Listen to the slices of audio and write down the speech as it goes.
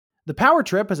The Power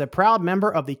Trip is a proud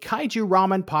member of the Kaiju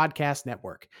Ramen Podcast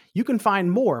Network. You can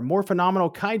find more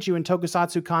phenomenal kaiju and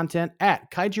tokusatsu content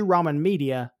at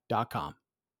kaijuramenmedia.com.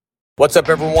 What's up,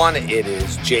 everyone? It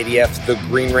is JDF, the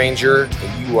Green Ranger,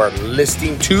 and you are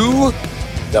listening to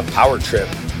The Power Trip.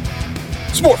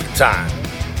 It's morphin' time.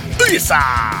 Lisa!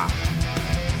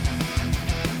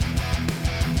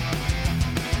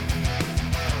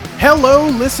 Hello,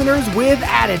 listeners with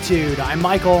attitude. I'm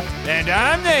Michael. And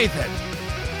I'm Nathan.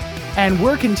 And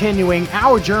we're continuing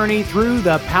our journey through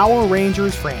the Power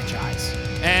Rangers franchise.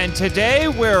 And today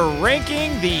we're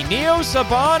ranking the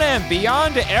Neo-Saban and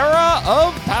Beyond era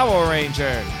of Power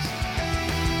Rangers.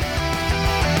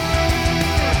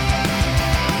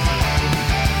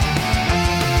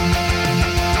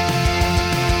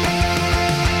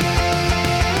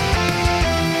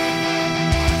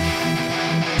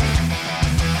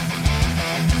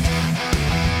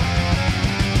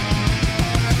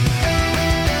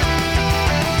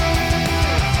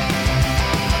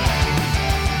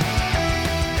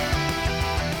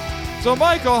 So,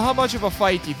 Michael, how much of a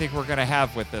fight do you think we're going to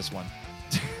have with this one?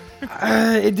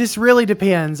 It just really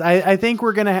depends. I think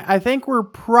we're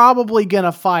probably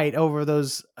gonna fight over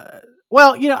those.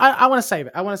 Well, you know, I want to save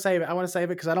it. I want to save it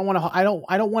because I don't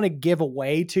want to give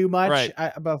away too much Right.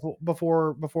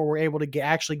 Before we're able to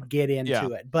actually get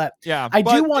into it. But Yeah, I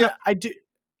do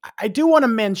want to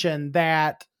mention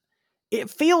that it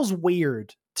feels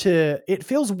weird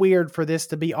for this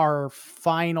to be our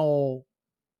final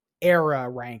era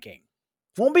ranking.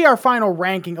 Won't be our final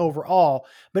ranking overall,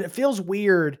 but it feels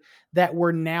weird that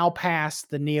we're now past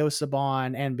the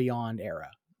Neo-Saban and Beyond era.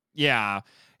 Yeah.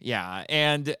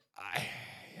 And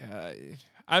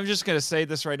I'm just going to say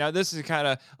this right now. This is kind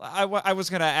of, I was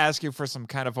going to ask you for some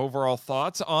kind of overall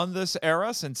thoughts on this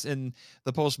era, since in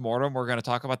the postmortem, we're going to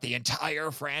talk about the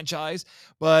entire franchise.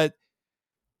 But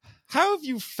how have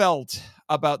you felt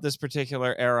about this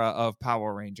particular era of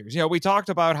Power Rangers? You know, we talked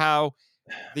about how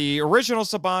the original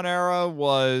Saban era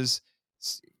was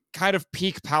kind of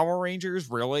peak Power Rangers,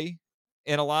 really,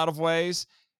 in a lot of ways.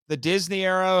 The Disney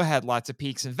era had lots of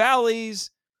peaks and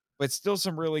valleys, but still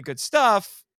some really good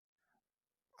stuff.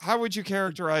 How would you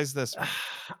characterize this one?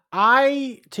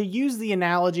 To use the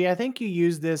analogy, I think you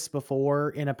used this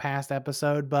before in a past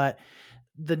episode, but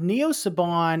the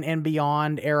Neo-Saban and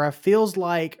Beyond era feels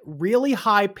like really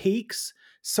high peaks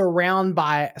surrounded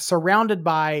by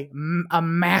a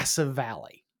massive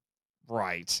valley.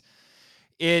 Right.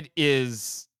 It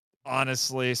is,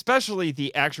 honestly, especially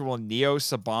the actual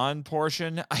Neo-Saban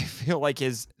portion, I feel like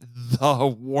is the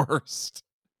worst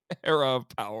era of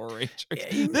Power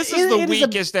Rangers. This is the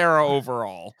weakest era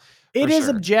overall. It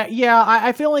is yeah,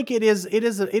 I feel like it is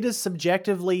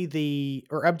subjectively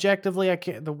objectively, I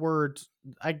can't, the word,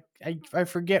 I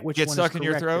forget which one is correct. Get stuck in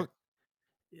your throat?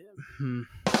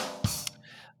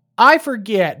 I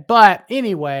forget, but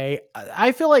anyway,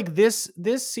 I feel like this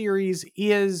series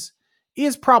is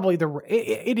probably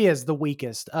it is the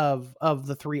weakest of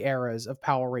the three eras of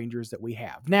Power Rangers that we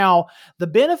have. Now, the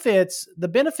benefit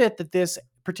that this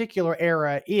particular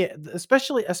era,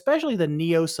 especially the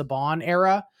Neo-Saban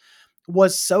era,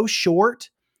 was so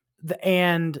short,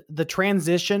 and the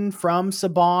transition from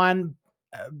Saban,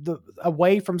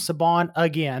 away from Saban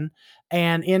again,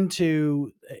 and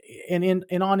into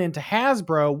on into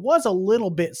Hasbro was a little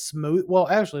bit smooth. Well,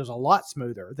 actually, it was a lot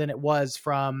smoother than it was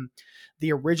from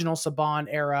the original Saban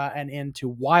era and into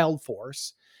Wild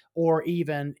Force, or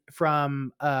even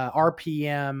from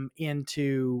RPM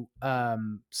into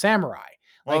Samurai.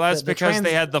 Well, like that's because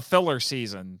they had the filler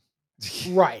season.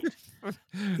 Right.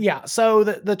 Yeah. So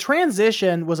the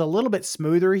transition was a little bit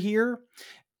smoother here.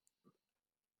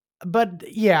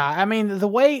 But yeah, I mean, the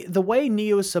way the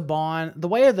Neo-Saban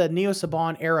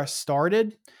era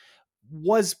started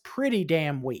was pretty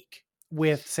damn weak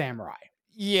with Samurai.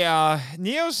 Yeah,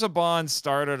 Neo-Saban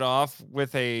started off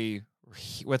with a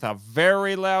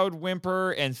very loud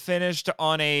whimper and finished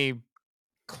on a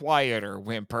quieter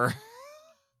whimper.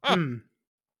 Well,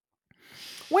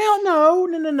 no.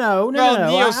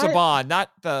 Neo-Saban, not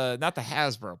the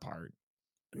Hasbro part.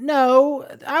 No,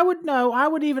 I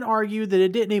would even argue that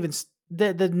it didn't even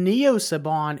the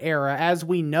Neo-Saban era, as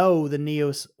we know the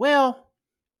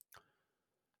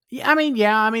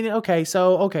okay.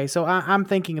 So I'm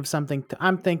thinking of something.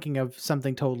 I'm thinking of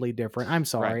something totally different. I'm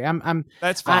sorry. Right.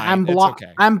 That's fine.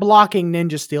 Okay. I'm blocking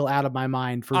Ninja Steel out of my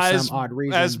mind for some odd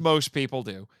reason, as most people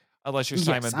do, unless you're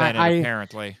Simon Bennett,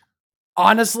 apparently.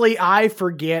 Honestly, I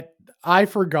forgot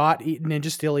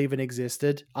Ninja Steel even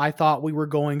existed. I thought we were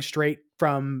going straight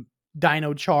from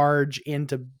Dino Charge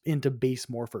into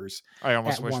Beast Morphers. I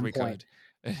almost wish we could.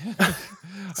 I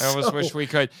almost wish we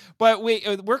could, but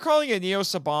we're calling it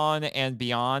Neo-Saban and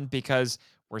beyond because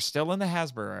we're still in the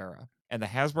Hasbro era, and the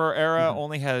Hasbro era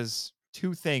only has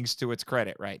 2 things to its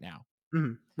credit right now.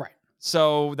 Right.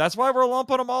 So that's why we're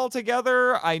lumping them all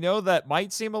together. I know that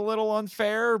might seem a little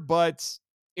unfair, but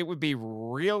it would be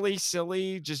really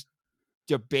silly just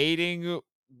debating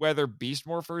whether Beast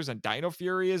Morphers and Dino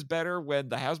Fury is better when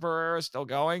the Hasbro era is still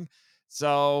going.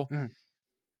 So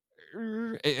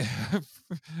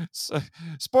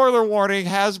spoiler warning, the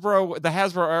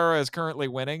Hasbro era is currently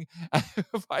winning.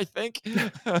 I think.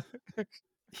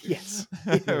 Yes,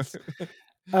 it is.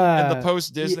 In the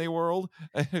post Disney world,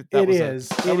 that was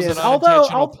an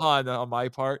unintentional pun on my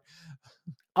part.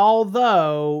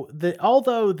 Although the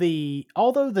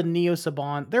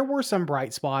Neo-Saban, there were some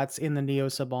bright spots in the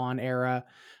Neo-Saban era,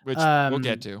 which we'll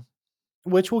get to.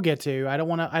 Which we'll get to. I don't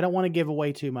want to give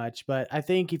away too much, but I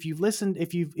think if you've listened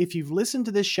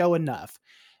to this show enough,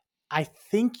 I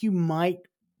think you might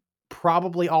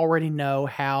probably already know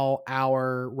how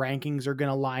our rankings are going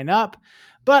to line up,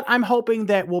 but I'm hoping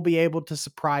that we'll be able to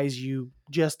surprise you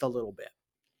just a little bit.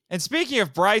 And speaking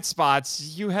of bright spots,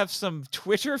 you have some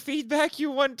Twitter feedback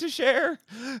you want to share?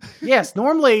 Yes,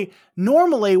 normally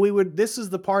this is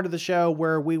the part of the show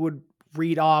where we would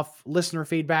read off listener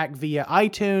feedback via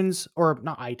iTunes, or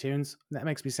not iTunes. That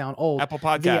makes me sound old. Apple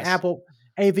Podcasts.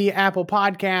 Via Apple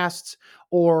Podcasts,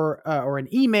 or an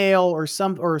email or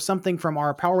something from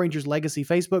our Power Rangers Legacy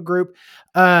Facebook group.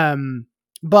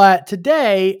 But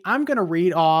today I'm going to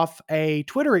read off a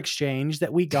Twitter exchange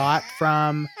that we got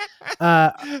from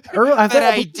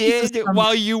I did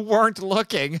while you weren't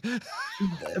looking.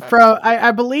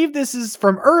 I believe this is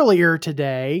from earlier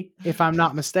today, if I'm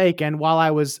not mistaken, while I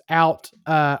was out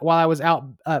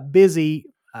busy,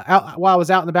 while I was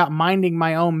out and about minding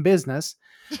my own business.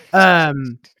 Were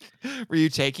you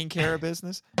taking care of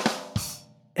business?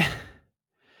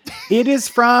 It is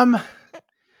from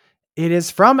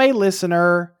a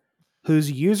listener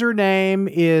whose username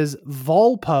is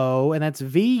Vulpo, and that's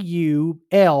VULPO,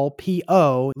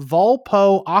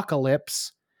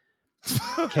 Vulpocalypse.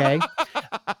 Okay.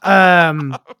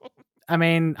 I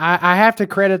mean, I have to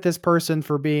credit this person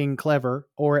for being clever,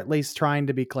 or at least trying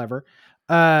to be clever.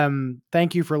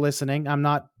 Thank you for listening. I'm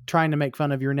not trying to make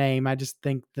fun of your name. I just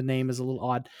think the name is a little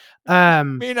odd.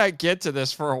 May not get to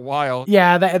this for a while.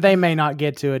 Yeah, they may not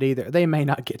get to it either. They may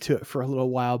not get to it for a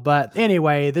little while. But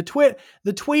anyway, the tweet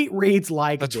reads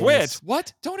like the this. Twit?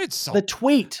 What? Don't insult the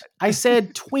tweet. I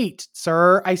said tweet,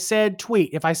 sir. I said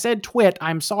tweet. If I said twit,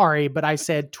 I'm sorry, but I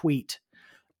said tweet.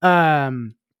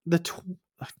 See,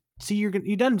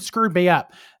 you done screwed me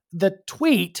up. The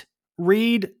tweet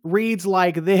reads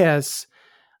like this: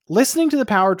 listening to the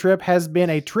Power Trip has been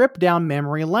a trip down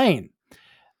memory lane.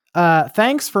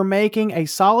 Thanks for making a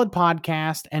solid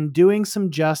podcast and doing some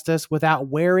justice without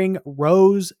wearing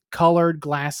rose-colored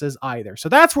glasses either. So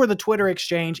that's where the Twitter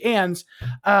exchange ends,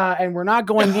 and we're not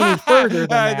going any further than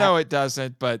that. I know it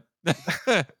doesn't, but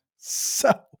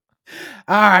so.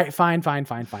 All right, fine.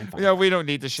 Yeah, we don't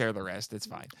need to share the rest. It's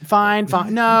fine. Fine.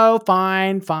 No,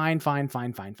 fine. So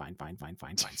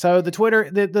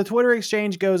the Twitter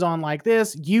exchange goes on like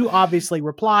this. You obviously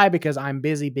reply because I'm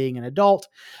busy being an adult.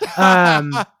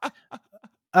 Well,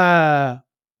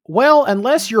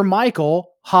 unless you're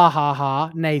Michael, ha ha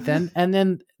ha, Nathan, and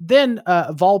then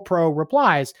Volpro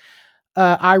replies,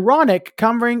 ironic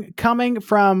coming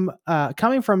from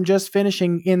just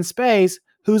finishing In Space.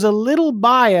 Who's a little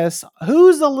biased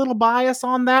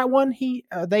on that one?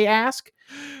 They ask.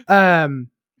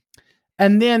 And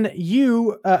then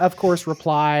you, of course,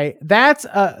 reply, that's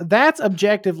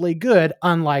objectively good,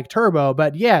 unlike Turbo,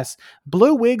 but yes,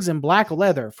 blue wigs and black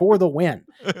leather for the win.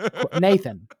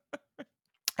 Nathan.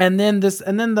 And then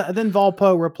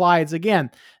Volpo replies again,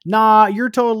 nah,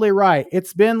 you're totally right.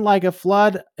 It's been like a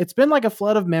flood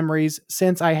of memories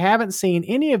since I haven't seen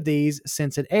any of these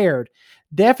since it aired.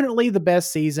 Definitely the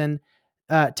best season.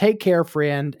 Take care,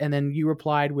 friend. And then you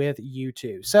replied with you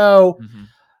too. So,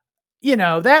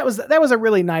 that was a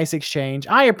really nice exchange.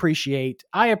 I appreciate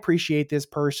this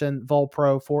person,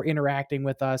 Volpro, for interacting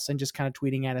with us and just kind of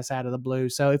tweeting at us out of the blue.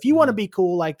 So if you want to be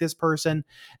cool like this person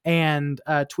and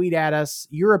tweet at us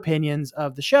your opinions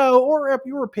of the show or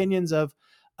your opinions of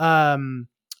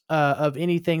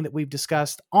anything that we've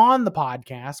discussed on the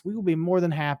podcast, we will be more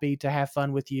than happy to have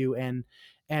fun with you and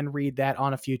read that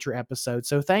on a future episode.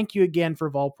 So thank you again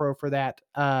for Volpro for that.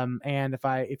 And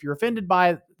if you're offended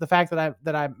by the fact that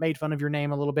I made fun of your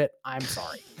name a little bit, I'm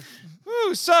sorry.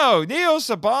 So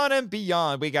Neo-Saban and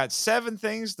beyond, we got 7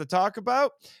 things to talk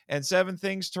about and 7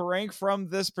 things to rank from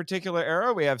this particular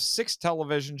era. We have 6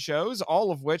 television shows,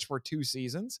 all of which were 2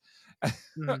 seasons.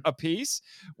 Mhm. a piece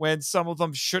when some of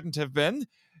them shouldn't have been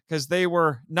because they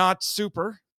were not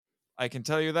super. I can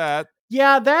tell you that.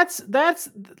 Yeah, that's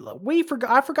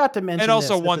I forgot to And mention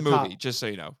also this at one the movie, top. just so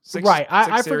you know. Right.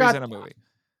 Six series and a movie.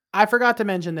 I forgot to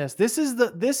mention this. This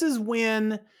is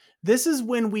when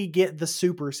we get the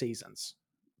super seasons.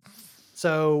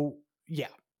 So, yeah.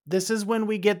 This is when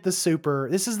we get this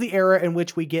is the era in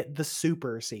which we get the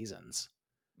super seasons.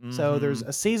 So there's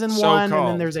a season So 1 and then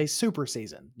called. there's a super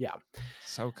season. Yeah.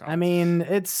 So called. I mean,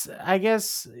 I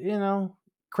guess,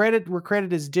 credit where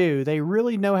credit is due. They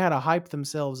really know how to hype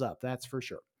themselves up. That's for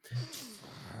sure.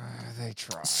 They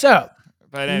try. So,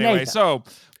 but anyway, Nathan,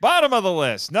 bottom of the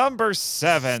list, number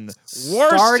 7, worst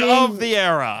starting, of the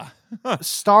era.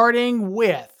 starting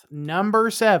with number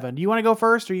 7. Do you want to go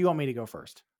first or you want me to go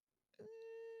first?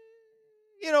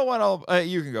 You know what?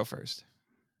 You can go first.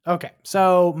 Okay.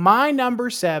 So my number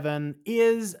 7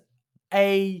 is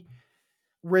a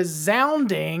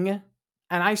resounding,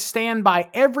 and I stand by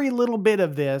every little bit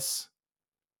of this,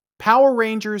 Power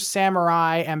Rangers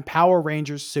Samurai and Power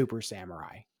Rangers Super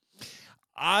Samurai.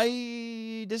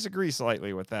 I disagree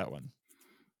slightly with that one.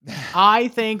 I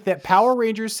think that Power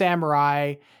Rangers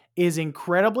Samurai is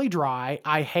incredibly dry.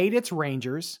 I hate its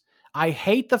Rangers. I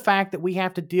hate the fact that we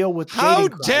have to deal with How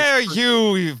Jaden Christ. dare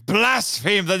you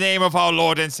blaspheme the name of our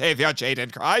Lord and Savior,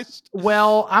 Jaden Christ?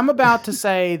 Well, I'm about to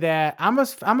say that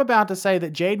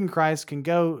Jaden Christ can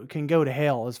go to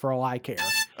hell, as for all I care.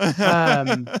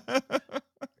 Jaden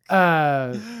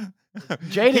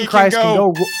Christ can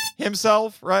go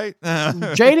himself, right?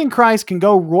 Jaden Christ can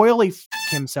go royally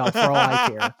himself, for all I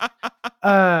care.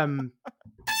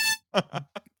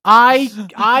 I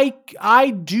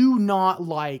do not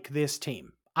like this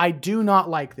team. I do not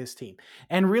like this team.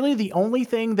 And really the only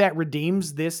thing that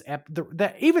redeems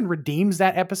that even redeems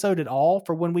that episode at all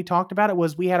for when we talked about it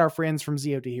was we had our friends from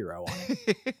Zero to Hero on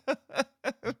it.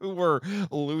 Who were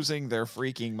losing their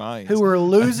freaking minds. They were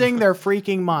losing their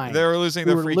freaking mind.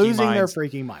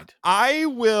 I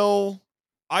will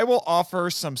offer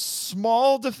some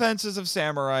small defenses of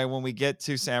Samurai when we get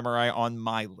to Samurai on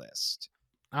my list.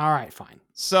 All right, fine.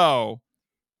 So,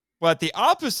 but the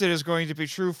opposite is going to be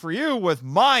true for you with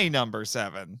my number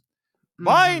 7.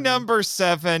 My number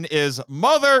 7 is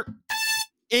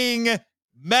Mother-ing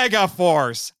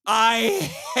Megaforce.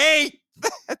 I hate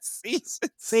that season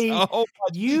so much.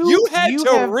 You had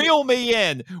to reel me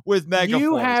in with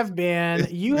Megaforce.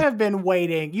 You have been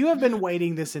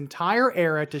waiting this entire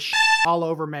era to all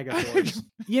over Megaforce.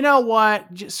 You know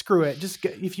what? Just screw it. Just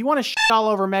if you want to all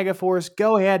over Megaforce,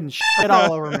 go ahead and shit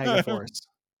all over Megaforce.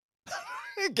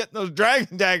 Getting those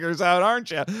dragon daggers out,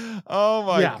 aren't you? Oh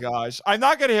my gosh. I'm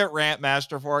not going to hit Rant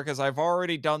Master for it because I've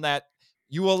already done that.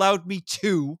 You allowed me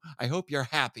to. I hope you're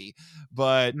happy.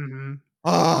 But Megaforce,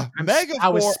 I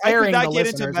was sparing I could not the get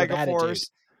into listeners with Megaforce. attitude.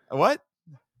 What?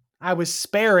 I was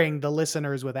sparing the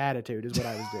listeners with attitude is what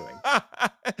I was doing.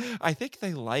 I think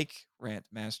they like Rant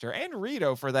Master and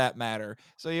Rito for that matter.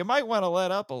 So you might want to let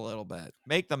up a little bit.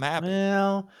 Make them happy.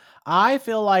 Well, I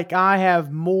feel like I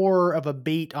have more of a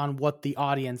beat on what the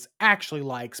audience actually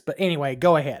likes. But anyway,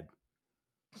 go ahead.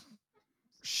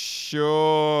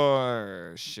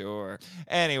 Sure.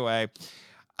 Anyway,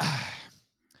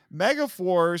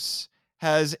 Megaforce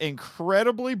has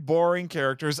incredibly boring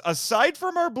characters, aside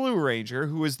from our Blue Ranger,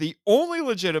 who is the only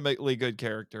legitimately good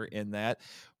character in that.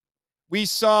 We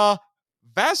saw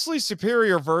vastly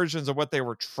superior versions of what they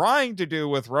were trying to do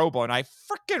with Robo Knight.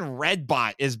 Freaking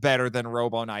Redbot is better than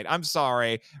Robo Knight. I'm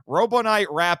sorry. Robo Knight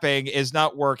rapping is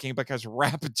not working because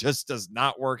rap just does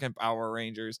not work in Power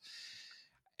Rangers.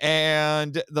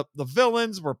 And the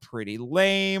villains were pretty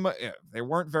lame. They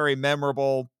weren't very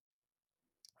memorable.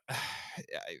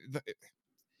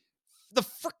 The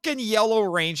freaking Yellow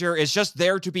Ranger is just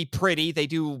there to be pretty. They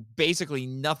do basically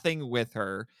nothing with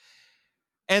her.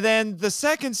 And then the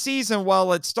second season,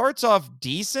 while it starts off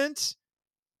decent,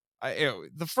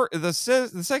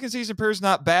 the second season appears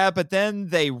not bad, but then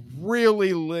they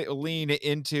really lean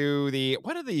into the,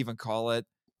 what do they even call it?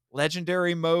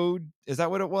 Legendary mode? Is that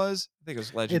what it was? I think it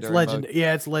was legendary mode.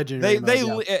 Yeah, it's legendary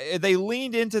mode. They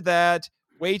leaned into that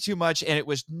way too much, and it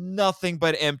was nothing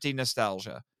but empty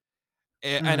nostalgia.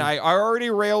 And I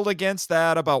already railed against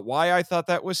that about why I thought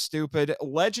that was stupid.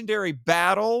 Legendary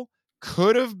Battle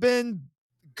could have been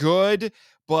good,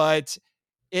 but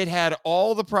it had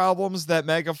all the problems that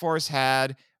Megaforce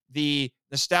had. The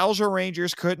Nostalgia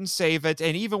Rangers couldn't save it.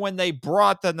 And even when they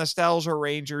brought the Nostalgia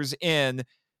Rangers in,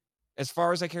 as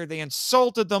far as I care, they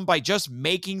insulted them by just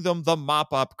making them the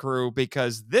mop-up crew,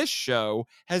 because this show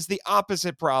has the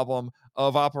opposite problem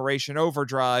of Operation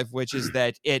Overdrive, which is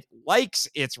that it likes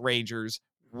its Rangers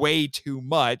way too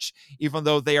much, even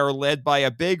though they are led by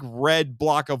a big red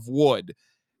block of wood.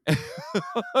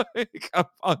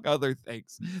 Among other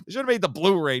things. They should have made the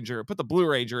Blue Ranger, put the Blue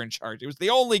Ranger in charge. It was the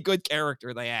only good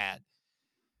character they had.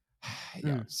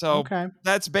 So okay.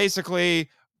 that's basically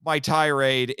my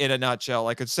tirade in a nutshell.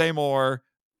 I could say more,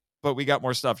 but we got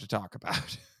more stuff to talk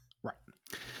about. Right.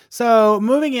 So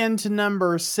moving into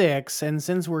number 6, and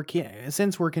since we're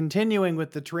continuing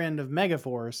with the trend of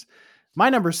Megaforce, my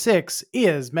number 6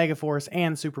 is Megaforce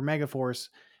and Super Megaforce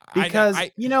because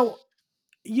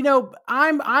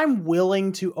I'm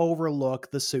willing to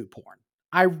overlook the suit porn.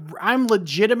 I'm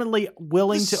legitimately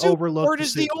willing to overlook the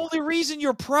suit porn. Only reason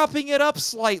you're propping it up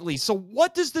slightly. So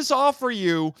what does this offer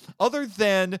you other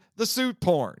than the suit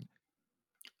porn?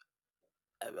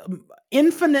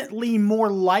 Infinitely more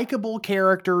likable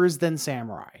characters than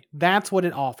Samurai. That's what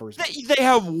it offers me. They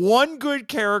have one good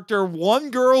character,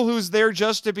 one girl who's there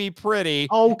just to be pretty,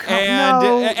 and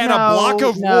a block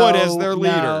of wood as their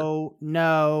leader.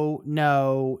 No.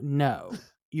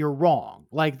 You're wrong.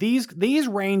 Like these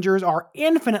Rangers are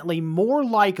infinitely more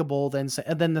likable than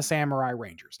the Samurai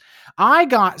Rangers. I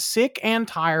got sick and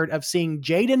tired of seeing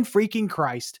Jaden freaking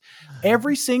Christ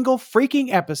every single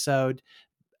freaking episode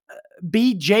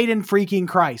be Jaden freaking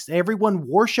Christ. Everyone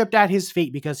worshipped at his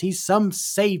feet because he's some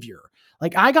savior.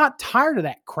 Like, I got tired of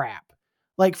that crap.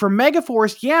 Like, for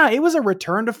Megaforce, yeah, it was a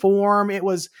return to form. It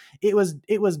was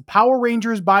Power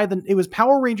Rangers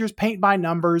Power Rangers paint by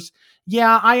numbers.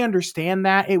 Yeah, I understand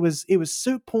that. It was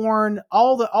suit porn.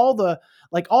 All the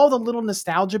little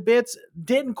nostalgia bits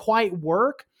didn't quite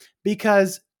work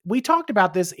because we talked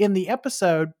about this in the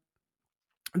episode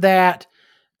that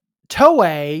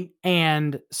Toei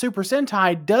and Super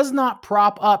Sentai does not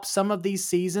prop up some of these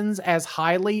seasons as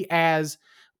highly as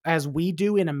we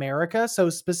do in America. So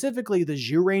specifically the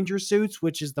Zyuranger suits,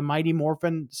 which is the Mighty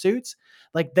Morphin suits,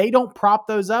 like they don't prop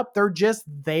those up. They're just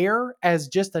there as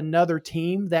just another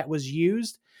team that was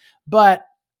used. But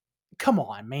come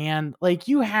on, man. Like,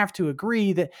 you have to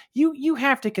agree that you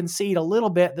have to concede a little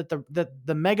bit that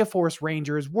the Megaforce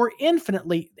Rangers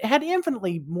had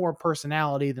infinitely more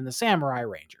personality than the Samurai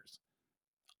Rangers.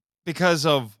 Because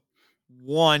of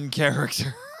one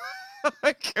character.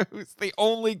 Who's the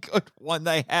only good one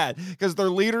they had. Because their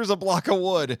leader's a block of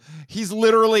wood. He's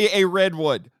literally a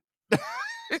redwood.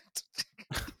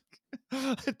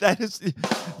 That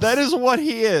is what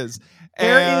he is.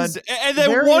 And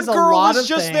then one girl was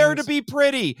just there to be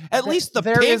pretty. At least the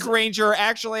Pink Ranger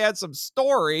actually had some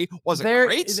story. Wasn't a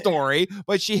great story,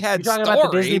 but she had story. You talking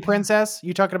about the Disney princess?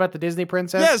 You talking about the Disney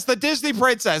princess? Yes, the Disney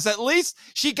princess. At least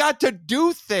she got to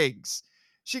do things.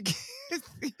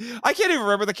 I can't even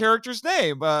remember the character's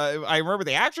name. I remember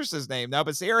the actress's name now,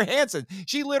 but Sarah Hansen.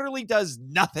 She literally does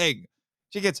nothing.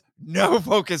 She gets no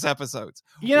focus episodes.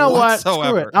 You know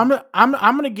whatsoever. What? Screw it. I'm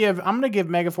gonna give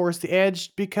Megaforce the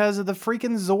edge because of the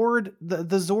freaking Zord. The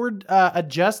Zord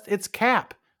adjusts its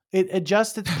cap. It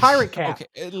adjusts its pirate cap. Okay,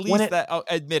 at least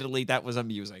admittedly, that was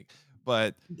amusing.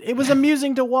 But it was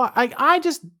amusing to watch. I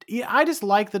just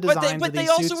like the designs. But they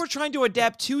also were trying to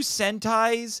adapt 2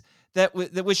 Sentais. That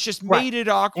was just made it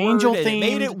awkward. Angel and themed, it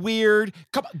made it weird.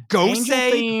 Come on,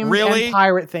 Gosei, really? And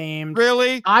pirate themed,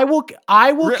 really? I will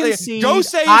concede.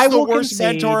 Gosei is the worst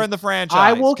mentor in the franchise.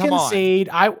 I will concede.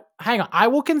 I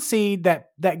will concede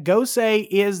that Gosei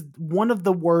is one of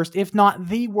the worst, if not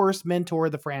the worst mentor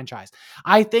of the franchise.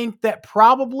 I think that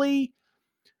probably.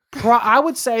 I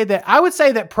would say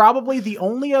that probably the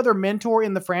only other mentor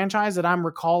in the franchise that I'm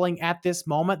recalling at this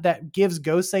moment that gives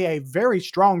Gosei a very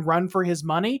strong run for his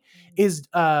money is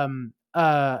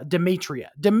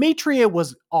Demetria. Demetria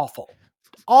was awful.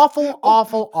 Awful.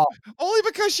 Only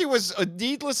because she was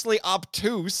needlessly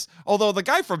obtuse. Although the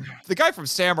guy from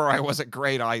Samurai wasn't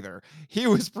great either. He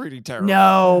was pretty terrible.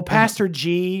 No, Pastor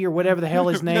G or whatever the hell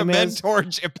his name is.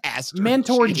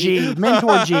 Mentor G,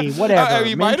 whatever.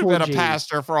 He might have been a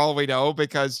pastor for all we know,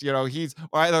 because he's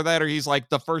either that or he's like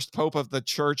the first pope of the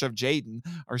Church of Jaden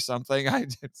or something.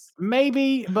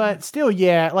 Maybe, but still,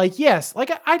 yeah. Like, yes,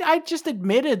 like I just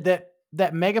admitted that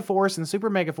Megaforce and Super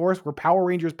Megaforce were Power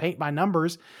Rangers paint by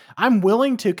numbers. I'm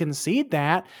willing to concede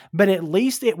that, but at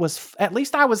least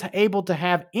I was able to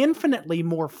have infinitely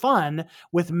more fun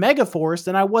with Megaforce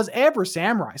than I was ever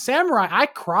Samurai. Samurai, I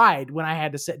cried when I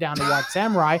had to sit down to watch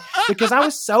Samurai because I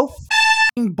was so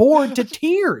bored to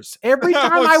tears every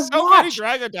time I watched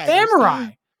Samurai.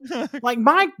 Like,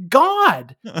 my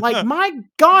God,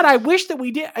 I wish that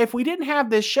if we didn't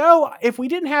have this show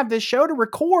to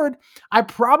record, I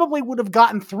probably would have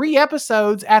gotten 3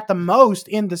 episodes at the most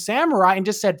into Samurai and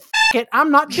just said, F it,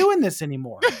 I'm not doing this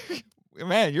anymore.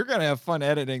 Man, you're gonna have fun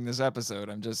editing this episode.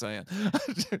 I'm just saying.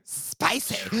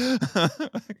 Spicy.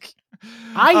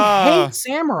 I uh, hate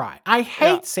Samurai. I yeah.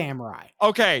 hate Samurai.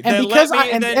 Okay, And then let because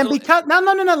I me then because no,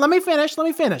 let me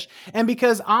finish. And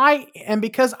because I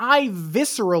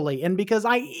viscerally and because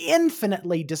I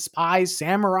infinitely despise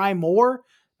Samurai more,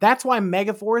 that's why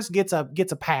Megaforce gets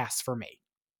a pass for me.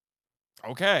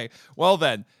 Okay. Well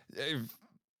then,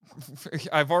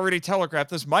 I've already telegraphed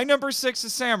this. My number 6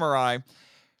 is Samurai.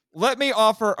 Let me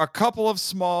offer a couple of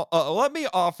small All right,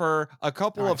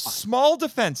 fine. small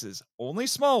defenses. Only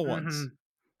small ones.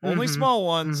 Mm-hmm. Only Mm-hmm. small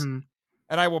ones. Mm-hmm.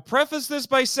 And I will preface this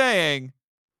by saying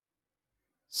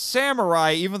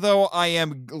Samurai, even though I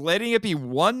am letting it be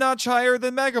one notch higher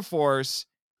than Megaforce,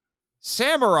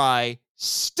 Samurai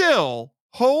still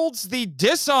holds the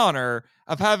dishonor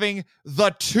of having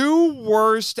the 2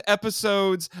 worst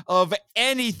episodes of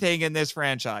anything in this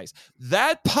franchise.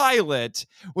 That pilot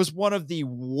was one of the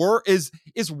worst,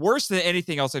 is worse than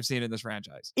anything else I've seen in this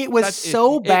franchise. It was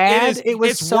so bad. It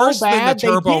was it's so worse than the bad they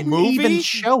Turbo didn't even movie.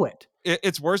 show it.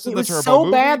 It's worse than It the was Turbo so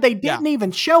movie. bad they didn't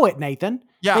even show it, Nathan.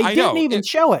 Yeah, They I didn't know. even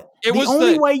show it. It The was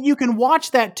only way you can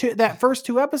watch that first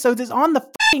 2 episodes is on the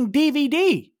fucking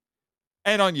DVD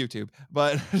and on YouTube,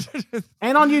 but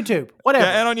and on YouTube, whatever.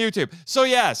 Yeah, and on YouTube. So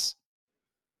yes,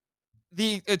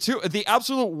 the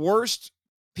absolute worst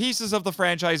pieces of the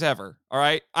franchise ever. All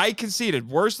right, I conceded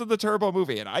worse than the Turbo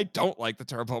movie, and I don't like the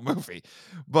Turbo movie,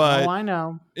 but I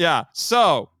know. yeah.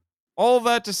 So all of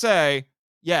that to say,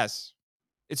 yes,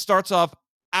 it starts off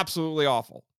absolutely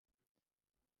awful.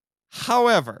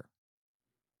 However,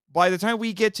 by the time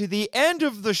we get to the end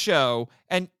of the show,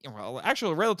 and well,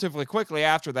 actually relatively quickly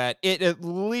after that,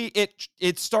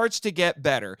 it starts to get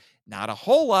better. Not a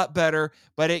whole lot better,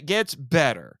 but it gets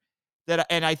better.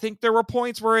 And I think there were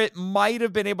points where it might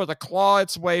have been able to claw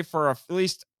its way for at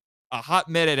least a hot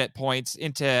minute at points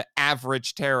into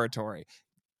average territory.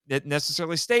 It didn't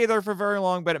necessarily stay there for very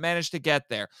long, but it managed to get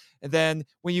there. And then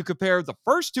when you compare the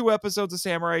first 2 episodes of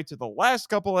Samurai to the last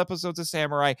couple episodes of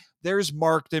Samurai, there's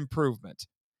marked improvement.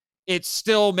 It's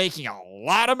still making a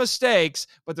lot of mistakes,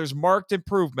 but there's marked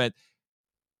improvement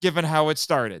given how it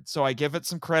started. So I give it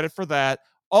some credit for that.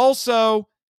 Also,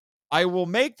 I will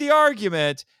make the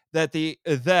argument that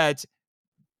that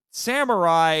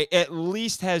Samurai at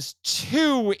least has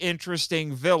 2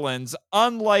 interesting villains,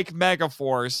 unlike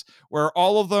Megaforce, where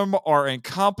all of them are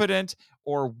incompetent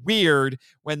or weird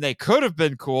when they could have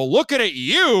been cool. Look at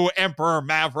you, Emperor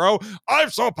Mavro.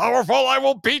 I'm so powerful, I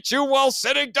will beat you while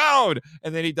sitting down.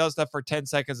 And then he does that for 10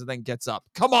 seconds and then gets up.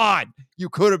 Come on. You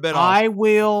could have been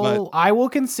awesome. I will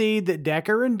concede that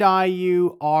Decker and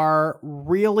Dayu are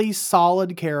really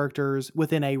solid characters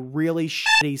within a really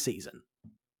shitty season.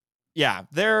 Yeah,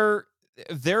 their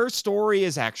story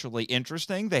is actually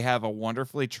interesting. They have a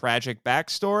wonderfully tragic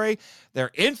backstory.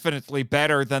 They're infinitely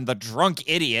better than the drunk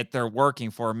idiot they're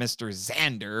working for, Mr.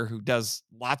 Xander, who does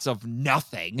lots of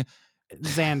nothing.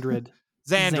 Xandrid.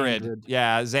 Xandrid.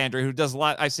 Yeah, Xander, who does a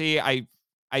lot.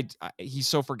 He's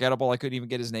so forgettable. I couldn't even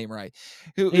get his name right.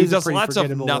 Who does lots of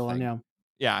nothing. Villain,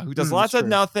 yeah, who does lots of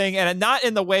nothing, and not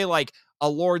in the way like a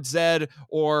Lord Zed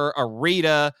or a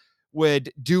Rita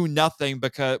would do nothing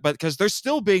because they're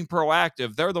still being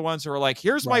proactive. They're the ones who are like,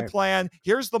 here's my plan,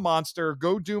 here's the monster,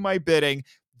 go do my bidding.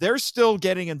 They're still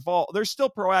getting involved. They're still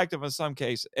proactive in some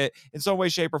case, in some way,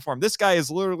 shape, or form. This guy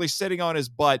is literally sitting on his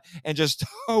butt and just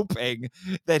hoping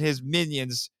that his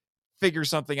minions figure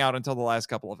something out until the last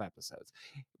couple of episodes.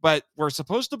 But we're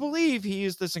supposed to believe he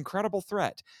is this incredible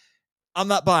threat. I'm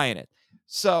not buying it.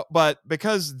 So, but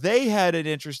because they had an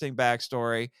interesting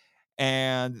backstory,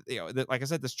 and like I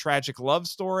said, this tragic love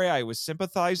story, I was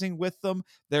sympathizing with them.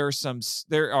 There are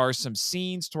some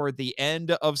scenes toward the end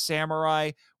of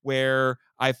Samurai where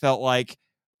I felt like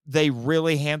they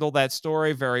really handled that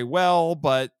story very well.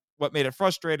 But what made it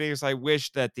frustrating is I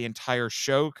wish that the entire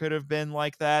show could have been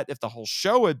like that. If the whole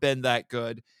show had been that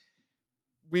good,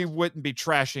 we wouldn't be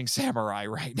trashing Samurai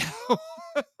right now.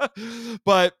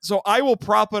 But so I will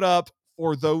prop it up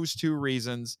for those 2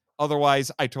 reasons.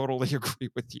 Otherwise, I totally agree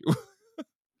with you.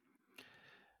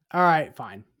 All right,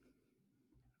 fine.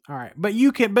 All right. But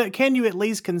can you at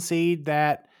least concede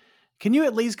that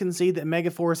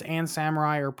Megaforce and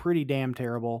Samurai are pretty damn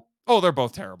terrible? Oh, they're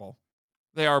both terrible.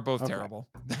 They are both terrible.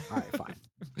 All right, fine.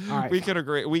 All right. We can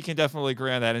agree. We can definitely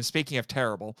agree on that. And speaking of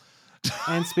terrible,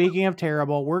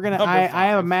 we're gonna.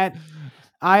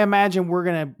 I imagine we're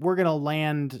gonna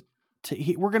land.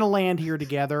 We're gonna land here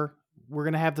together. We're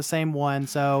gonna have the same one.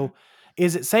 So,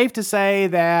 is it safe to say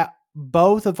that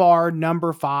both of our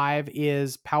number 5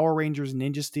 is Power Rangers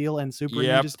Ninja Steel and Super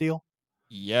Ninja Steel?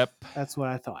 Yep. That's what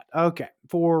I thought. Okay.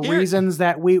 For Here, reasons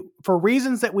that we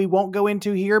won't go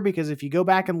into here, because if you go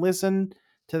back and listen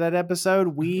to that episode,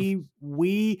 we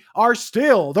are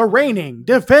still the reigning,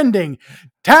 defending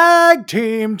tag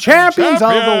team champions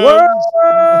of the world.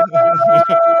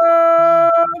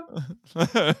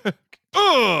 champions.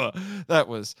 Ugh, that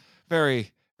was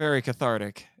very, very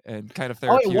cathartic and kind of Oh, it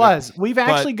therapeutic. was. We've But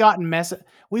actually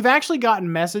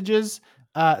gotten messages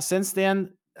since then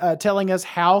telling us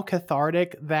how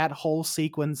cathartic that whole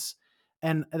sequence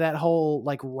and that whole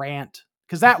like rant,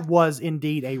 because that was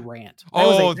indeed a rant.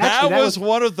 that That was was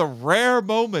one of the rare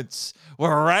moments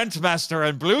where Rantmaster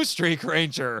and Blue Streak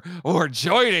Ranger were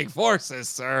joining forces,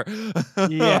 sir.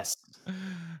 yes.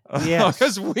 Yes.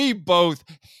 Because we both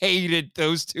hated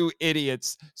those two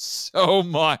idiots so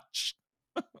much.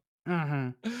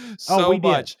 Mhm. Oh, So we did.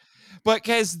 much. But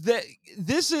because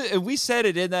this is, we said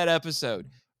it in that episode,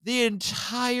 the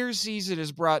entire season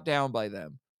is brought down by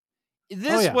them.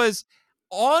 This yeah. was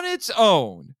on its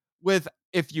own with,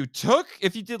 if you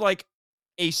did like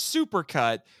a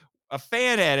supercut, a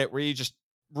fan edit where you just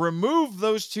remove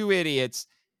those two idiots,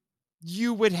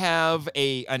 you would have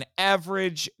an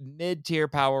average mid-tier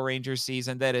Power Ranger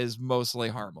season that is mostly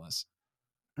harmless.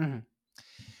 Mhm.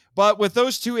 But with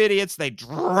those two idiots, they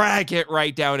drag it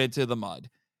right down into the mud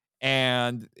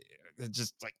and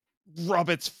just like rub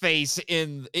its face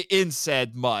in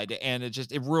said mud, and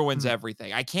it ruins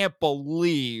everything. I can't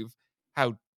believe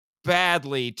how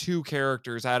badly two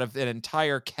characters out of an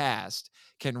entire cast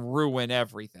can ruin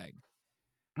everything.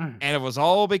 Mhm. And it was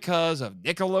all because of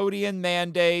Nickelodeon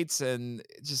mandates and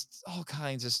just all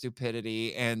kinds of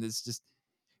stupidity. And it's just,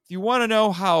 if you want to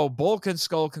know how Bulk and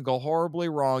Skull can go horribly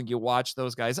wrong, you watch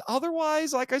those guys.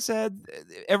 Otherwise, like I said,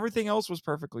 everything else was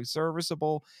perfectly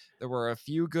serviceable. There were a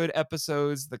few good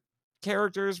episodes. The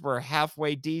characters were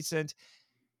halfway decent.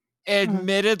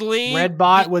 Admittedly,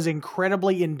 Redbot was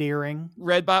incredibly endearing.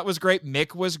 Redbot was great.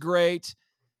 Mick was great.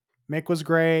 Mick was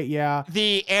great. Yeah.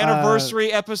 The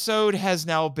anniversary episode has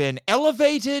now been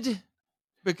elevated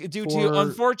due to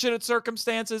unfortunate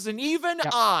circumstances, and even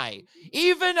I,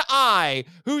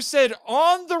 who said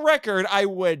on the record I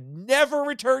would never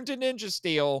return to Ninja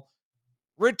Steel,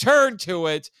 returned to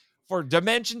it for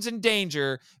Dimensions in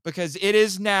Danger, because it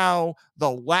is now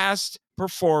the last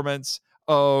performance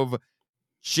of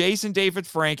Jason David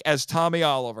Frank as Tommy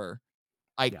Oliver.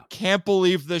 I can't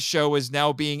believe this show is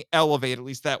now being elevated. At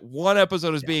least that one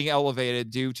episode is being elevated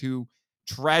due to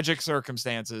tragic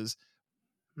circumstances.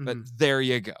 But there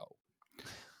you go.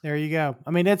 There you go.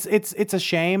 I mean, it's a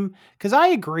shame, because I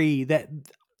agree that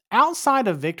outside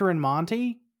of Victor and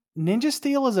Monty, Ninja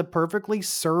Steel is a perfectly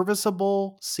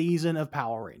serviceable season of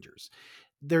Power Rangers.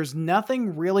 There's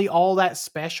nothing really all that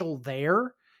special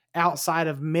there outside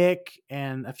of Mick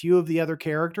and a few of the other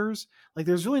characters. Like,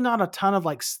 there's really not a ton of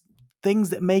like things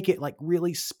that make it like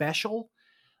really special.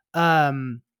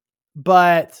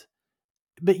 But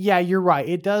yeah, you're right.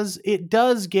 It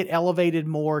does get elevated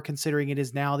more, considering it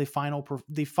is now the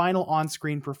final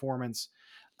on-screen performance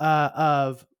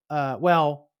of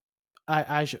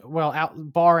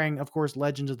barring of course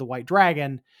Legends of the White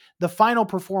Dragon, the final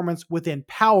performance within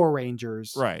Power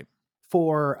Rangers, right?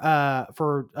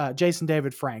 For Jason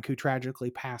David Frank, who tragically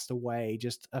passed away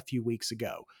just a few weeks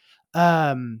ago.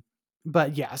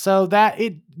 But yeah, so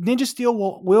Ninja Steel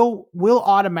will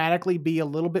automatically be a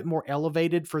little bit more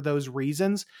elevated for those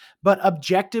reasons. But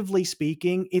objectively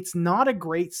speaking, it's not a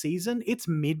great season. It's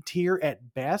mid-tier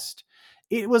at best.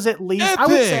 It was at least epic. I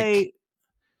would say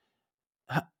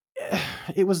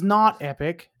it was not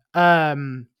epic.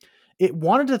 It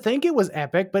wanted to think it was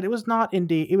epic, but it was not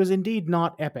indeed. It was indeed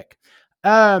not epic.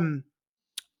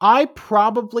 I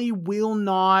probably will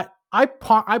not.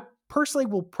 I personally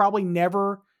will probably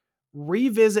never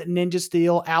revisit Ninja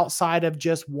Steel outside of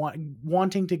just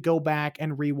wanting to go back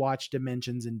and rewatch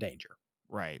Dimensions in Danger.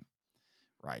 Right.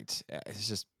 It's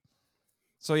just,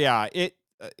 so yeah,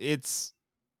 it's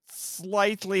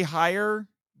slightly higher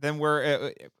than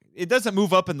where it doesn't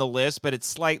move up in the list, but it's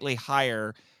slightly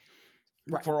higher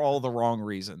for all the wrong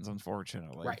reasons,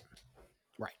 unfortunately. Right.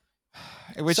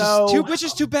 Which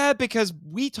is too bad, because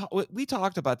we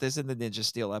talked about this in the Ninja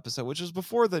Steel episode, which was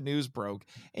before the news broke,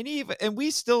 and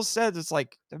we still said it's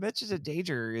like Dimensions of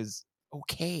Danger is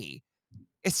okay.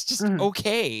 It's just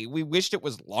okay. We wished it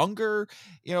was longer.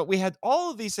 We had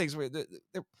all of these things where it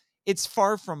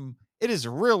is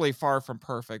really far from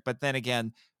perfect. But then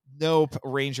again, no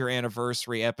Ranger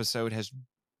anniversary episode has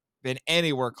been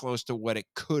anywhere close to what it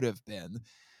could have been.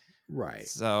 Right.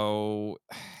 So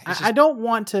I don't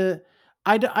want to.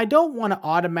 I don't want to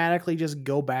automatically just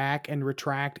go back and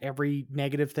retract every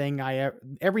negative thing I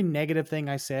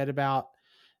said about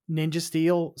Ninja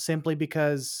Steel simply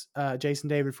because Jason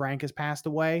David Frank has passed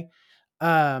away.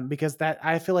 Because that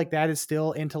I feel like that is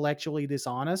still intellectually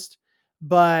dishonest.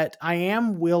 But I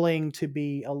am willing to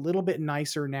be a little bit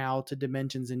nicer now to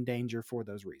Dimensions in Danger for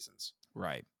those reasons.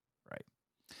 Right. Right.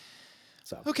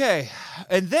 So Okay.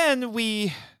 And then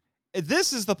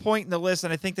this is the point in the list,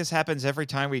 and I think this happens every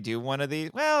time we do one of these.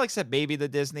 Well, except maybe the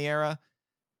Disney era.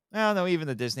 Well, no, even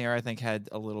the Disney era, I think, had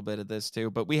a little bit of this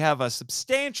too. But we have a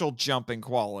substantial jump in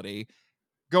quality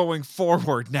going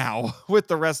forward now with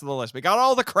the rest of the list. We got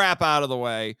all the crap out of the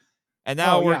way, and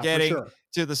now oh we're yeah, for getting sure.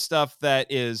 to the stuff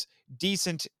that is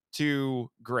decent to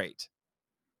great.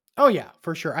 Oh yeah,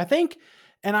 for sure. I think,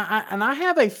 and I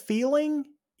have a feeling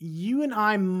you and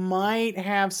I might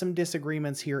have some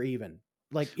disagreements here, even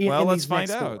like Well, in let's these find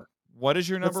next out. four. What is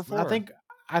your number Let's. four?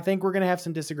 I think we're gonna have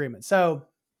some disagreements. So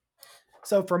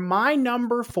for my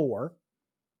number four,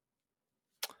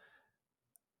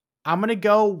 I'm gonna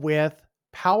go with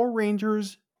Power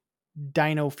Rangers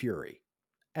Dino Fury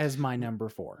as my number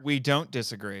four. We don't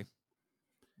disagree.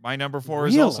 My number four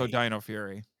is also Really? Dino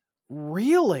Fury.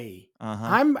 Really? Uh-huh.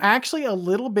 I'm actually a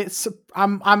little bit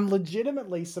I'm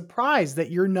legitimately surprised that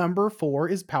your number 4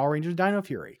 is Power Rangers Dino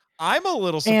Fury. I'm a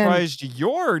little And surprised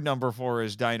your number four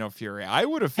is Dino Fury. I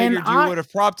would have and figured you I would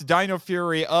have propped Dino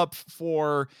Fury up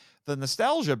for the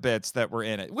nostalgia bits that were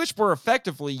in it, which were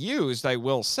effectively used, I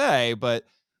will say, but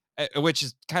which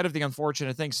is kind of the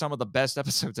unfortunate thing. Some of the best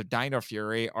episodes of Dino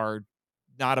Fury are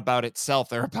not about itself;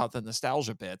 they're about the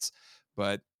nostalgia bits.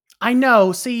 But I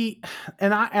know, see,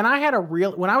 and I had a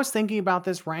real when I was thinking about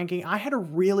this ranking, I had a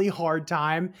really hard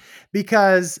time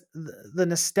because the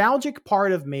nostalgic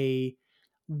part of me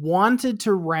wanted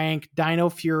to rank Dino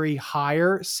Fury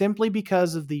higher simply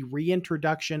because of the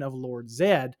reintroduction of Lord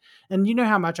Zed. And you know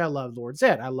how much I love Lord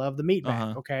Zed. I love the meat bag,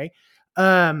 uh-huh. okay?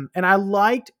 And I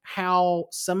liked how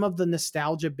some of the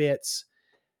nostalgia bits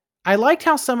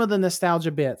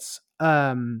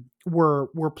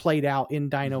were played out in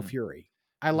Dino Mm-hmm. Fury.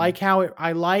 I Mm-hmm. like how it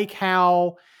I like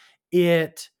how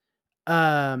it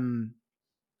um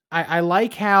I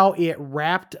like how it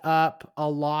wrapped up a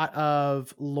lot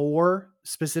of lore,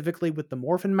 specifically with the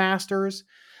Morphin Masters.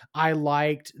 I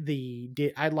liked a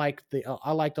lot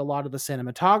of the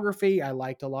cinematography. I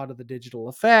liked a lot of the digital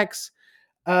effects.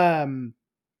 Um,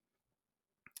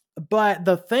 but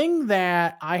the thing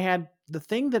that I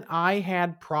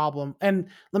had problem, and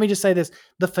let me just say this: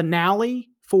 the finale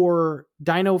for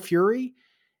Dino Fury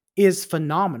is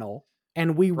phenomenal,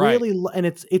 and we Right. really and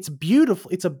it's beautiful.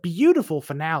 It's a beautiful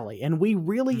finale, and we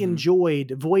really Mm-hmm.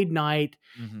 enjoyed Void Knight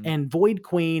Mm-hmm. and Void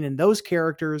Queen and those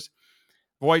characters.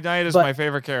 Void Knight is my But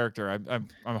favorite character. I'm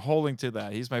holding to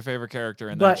that. He's my favorite character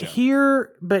in that but show.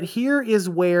 here is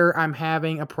where I'm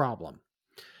having a problem.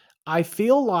 I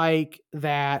feel like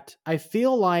that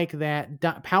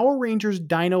Power Rangers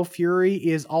Dino Fury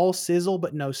is all sizzle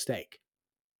but no steak.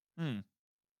 Hmm.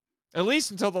 At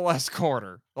least until the last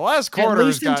quarter. The last At quarter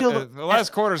has least got until the the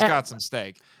last quarter's got some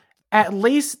steak. at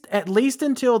least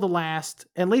until the last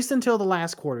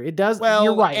quarter. It does. You're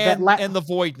Well, right. and the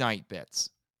Void Knight bits.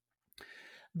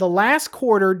 The last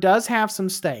quarter does have some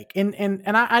stake, and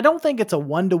I don't think it's a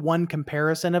 1-to-1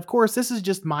 comparison. Of course, this is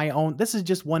just my own. This is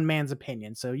just one man's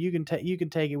opinion, so you can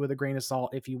take it with a grain of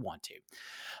salt if you want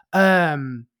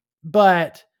to.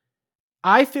 But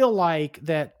I feel like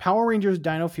that Power Rangers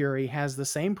Dino Fury has the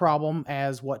same problem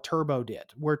as what Turbo did,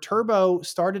 where Turbo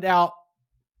started out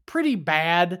pretty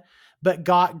bad, but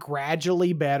got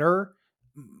gradually better.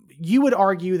 You would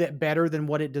argue that better than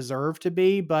what it deserved to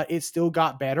be, but it still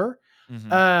got better.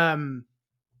 Mm-hmm.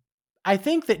 I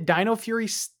think that Dino Fury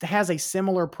has a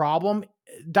similar problem.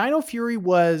 Dino Fury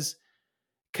was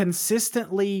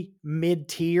consistently mid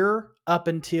tier up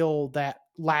until that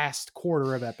last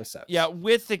quarter of episodes. Yeah,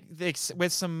 with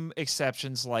with some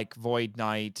exceptions like Void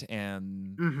Knight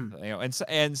and Mm-hmm.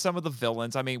 and some of the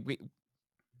villains. I mean,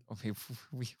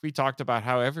 we talked about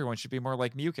how everyone should be more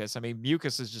like Mucus. I mean,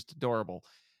 Mucus is just adorable.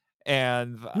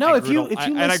 And No, if you I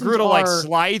listen grew to to like our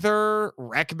Slither.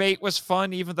 Wreckmate was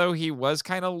fun, even though he was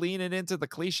kind of leaning into the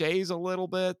cliches a little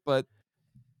bit. But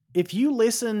if you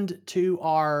listened to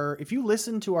our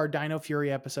Dino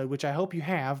Fury episode, which I hope you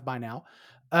have by now,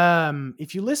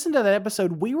 if you listen to that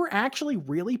episode, we were actually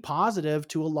really positive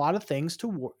to a lot of things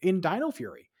in Dino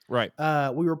Fury. right,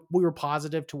 We were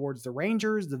positive towards the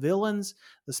Rangers, the villains,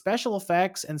 the special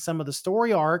effects, and some of the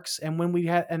story arcs. And when we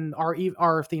had and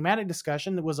our thematic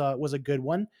discussion was a good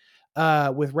one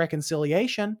with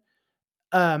reconciliation.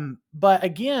 But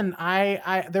again,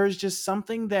 I there's just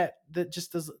something that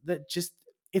just does that just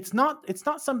it's not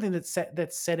something that's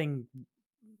setting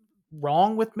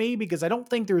wrong with me, because I don't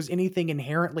think there's anything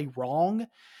inherently wrong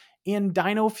in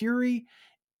Dino Fury,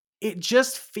 it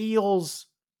just feels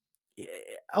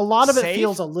a lot of it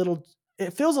feels Safe? a little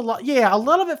it feels a lot yeah, a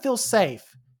lot of it feels safe.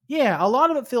 Yeah, a lot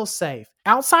of it feels safe.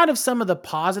 Outside of some of the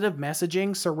positive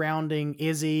messaging surrounding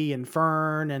Izzy and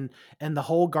Fern and the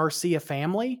whole Garcia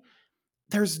family,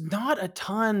 there's not a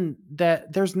ton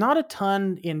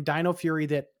in Dino Fury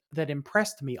that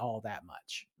impressed me all that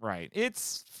much. Right.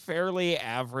 It's fairly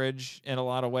average in a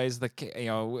lot of ways.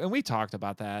 And we talked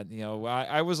about that.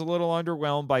 I was a little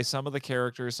underwhelmed by some of the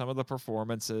characters, some of the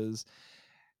performances,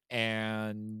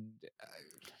 and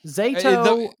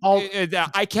Zato all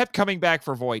I kept coming back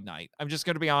for Void Knight. I'm just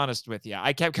going to be honest with you.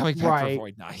 I kept coming back for right.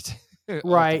 Void Knight.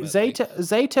 Right.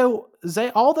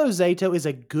 Ultimately. Although Zato is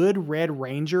a good Red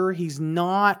Ranger, he's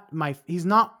not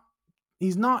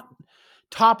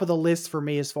top of the list for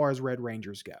me as far as Red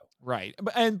Rangers go. Right.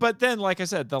 But then, like I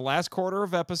said, the last quarter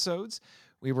of episodes,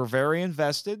 we were very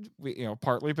invested.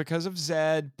 Partly because of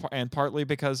Zed and partly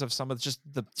because of some of just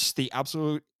the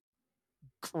absolute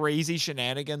crazy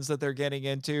shenanigans that they're getting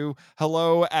into.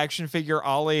 Hello, action figure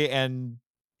Ollie and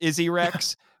Izzy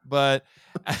Rex, but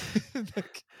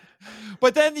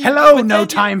but then you Hello, but no then you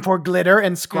time for glitter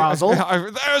and Scrozzle.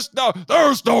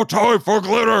 there's no time for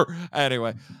glitter.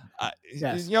 Anyway,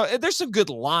 Yes. there's some good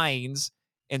lines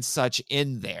and such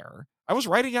in there. I was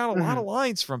writing out a lot of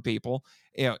lines from people,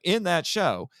 in that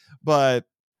show, but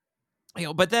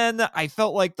but then I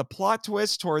felt like the plot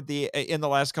twist in the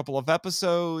last couple of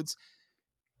episodes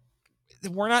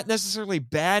were not necessarily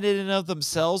bad in and of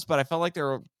themselves, but I felt like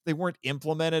they weren't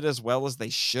implemented as well as they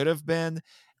should have been.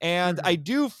 And I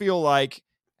do feel like,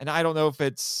 and I don't know if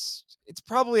it's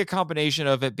probably a combination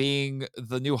of it being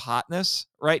the new hotness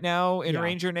right now in Yeah.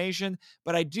 Ranger Nation,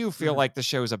 but I do feel like the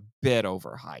show's a bit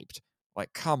overhyped.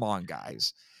 Like, come on,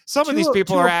 guys. Some of these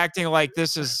people are acting like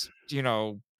this is,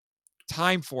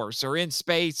 Time Force or in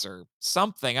space or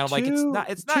something. And I'm like,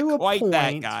 it's not to a quite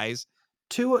that, point. guys.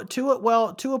 To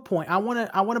a point. I want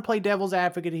to play devil's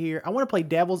advocate here. I want to play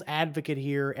devil's advocate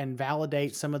here and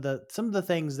validate some of the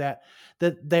things that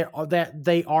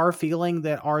they are feeling,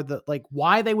 that are the like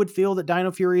why they would feel that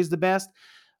Dino Fury is the best,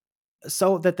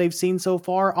 so that they've seen so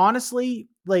far. Honestly,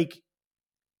 like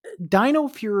Dino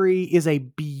Fury is a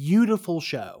beautiful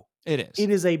show. It is.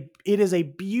 It is a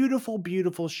beautiful,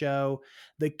 beautiful show.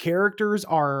 The characters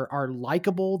are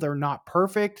likable. They're not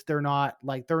perfect. They're not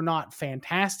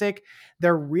fantastic.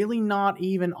 They're really not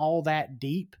even all that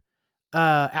deep,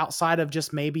 outside of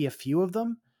just maybe a few of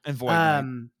them. And Void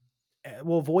Knight.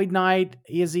 Well, Void Knight,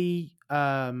 Izzy,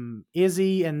 and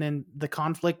then the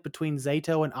conflict between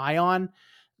Zato and Ion.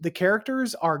 The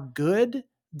characters are good.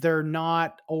 They're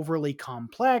not overly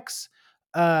complex.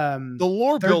 The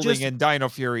lore They're building just in Dino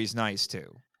Fury is nice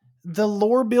too. the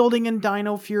lore building in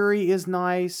Dino Fury is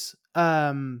nice.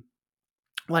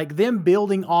 Like them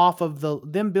building off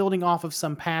of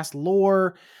some past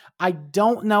lore. I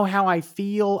don't know how I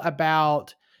feel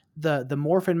about the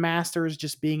Morphin Masters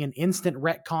just being an instant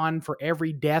retcon for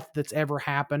every death that's ever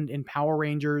happened in Power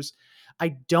Rangers.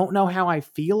 I don't know how I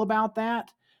feel about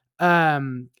that.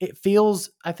 It feels,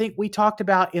 I think we talked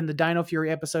about in the Dino Fury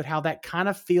episode how that kind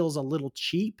of feels a little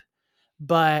cheap,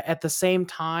 but at the same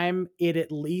time, it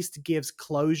at least gives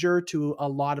closure to a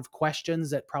lot of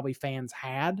questions that probably fans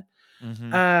had.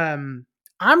 Mm-hmm.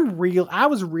 I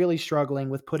was really struggling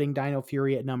with putting Dino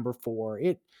Fury at number 4.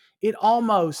 It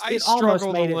almost made it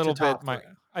to top 3.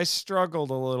 I struggled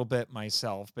a little bit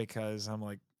myself because I'm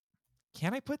like,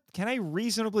 can I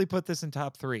reasonably put this in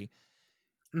top 3?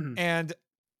 Mm-hmm. And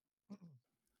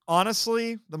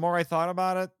honestly, the more I thought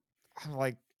about it, I'm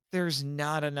like, there's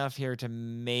not enough here to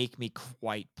make me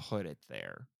quite put it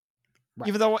there. Right.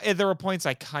 Even though there were points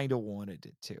I kind of wanted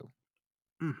it to.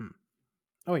 Mm-hmm.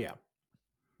 Oh yeah.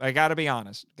 I gotta be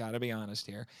honest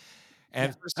here. And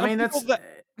yeah.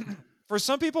 for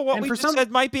some people, what we just said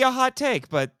might be a hot take,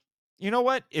 but you know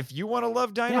what? If you want to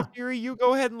love Dino Fury, you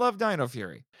go ahead and love Dino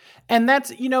Fury. And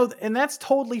that's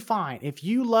totally fine. If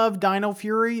you love Dino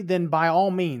Fury, then by all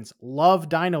means, love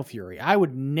Dino Fury. I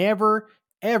would never,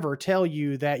 ever tell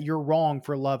you that you're wrong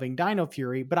for loving Dino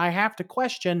Fury, but I have to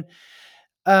question,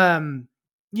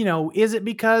 is it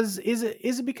because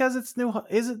it's new?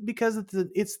 Is it because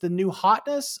it's the new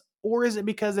hotness, or is it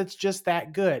because it's just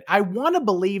that good? I want to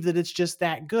believe that it's just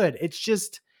that good. It's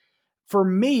just, for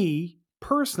me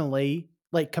personally,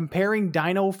 like comparing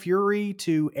Dino Fury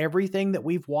to everything that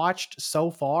we've watched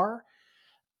so far,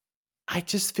 I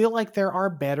just feel like there are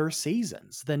better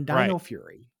seasons than Dino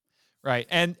Fury. Right.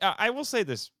 And I will say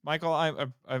this, Michael,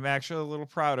 I'm actually a little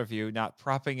proud of you not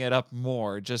propping it up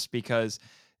more just because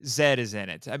Zed is in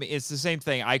it. I mean, it's the same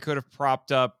thing. I could have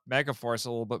propped up Megaforce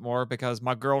a little bit more because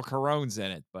my girl Corone's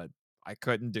in it, but I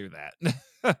couldn't do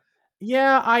that.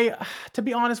 Yeah, to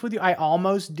be honest with you, I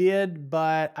almost did,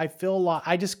 but I feel like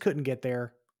I just couldn't get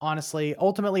there. Honestly,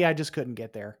 ultimately, I just couldn't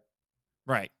get there.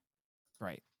 Right.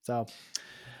 Right. So,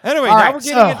 Anyway, all now right. we're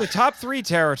getting So, into top 3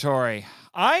 territory.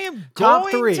 top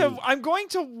three. I'm going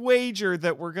to wager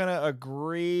that we're going to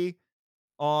agree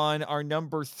on our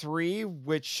number 3,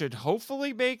 which should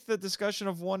hopefully make the discussion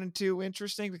of 1 and 2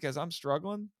 interesting because I'm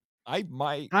struggling. I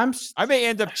might I'm s- I may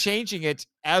end up changing it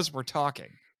as we're talking.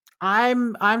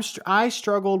 I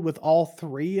struggled with all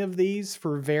three of these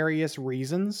for various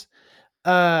reasons.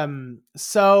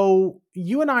 So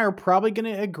you and I are probably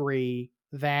going to agree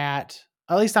that,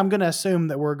 at least I'm going to assume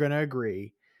that we're going to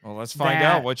agree Well, let's find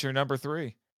out that what's your number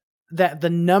 3. the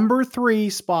number 3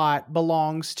 spot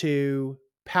belongs to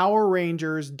Power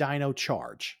Rangers Dino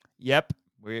Charge. Yep,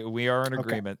 we are in Okay.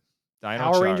 agreement. Dino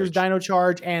Power Rangers Charge. Dino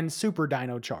Charge and Super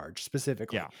Dino Charge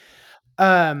specifically. Yeah.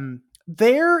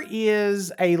 There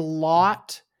is a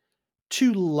lot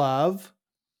to love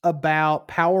about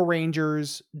Power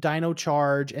Rangers Dino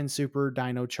Charge and Super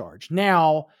Dino Charge.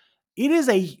 Now, it is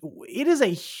a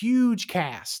huge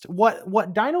cast.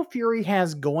 What Dino Fury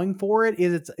has going for it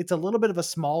is it's a little bit of a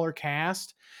smaller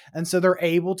cast, and so they're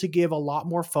able to give a lot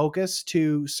more focus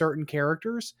to certain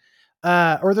characters.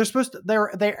 Or they're supposed to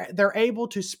they're able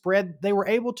to spread they were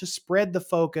able to spread the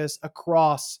focus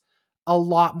across a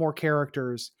lot more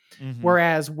characters. Mhm.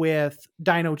 Whereas with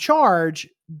Dino Charge,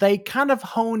 they kind of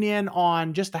hone in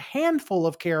on just a handful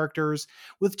of characters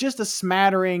with just a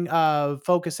smattering of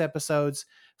focus episodes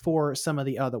for some of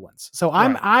the other ones. So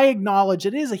Right. I acknowledge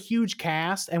it is a huge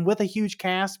cast, and with a huge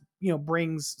cast,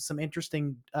 brings some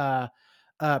interesting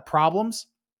problems.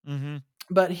 Mhm.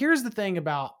 But here's the thing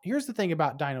about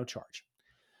Dino Charge.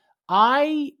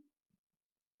 I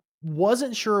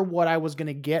wasn't sure what I was going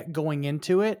to get going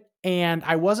into it, and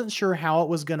I wasn't sure how it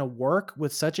was going to work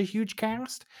with such a huge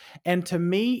cast. And to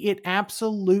me, it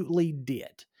absolutely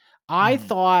did.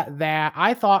 Mhm.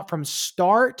 I thought from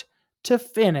start to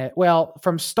finish, well,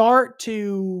 from start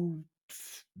to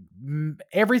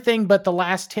everything but the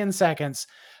last 10 seconds,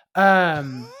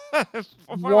 More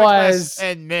like last was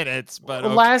 10 minutes, but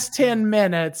okay. last 10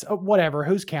 minutes, whatever,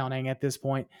 who's counting at this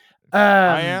point?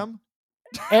 I Um, am.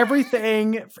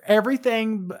 everything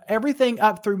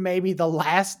up through maybe the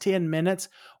last 10 minutes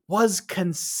was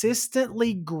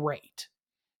consistently great,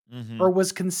 or Mhm.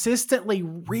 was consistently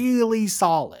really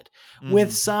solid, with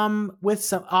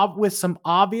Mhm. some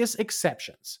obvious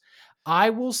exceptions.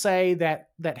 I will say that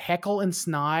Heckle and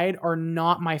Snide are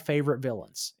not my favorite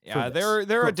villains for Yeah, this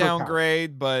they're a for Power.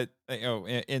 downgrade, but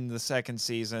in the second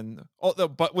season, although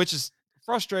but which is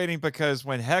frustrating because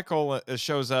when Heckle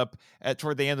shows up at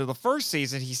toward the end of the first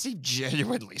season, he seemed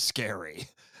genuinely scary.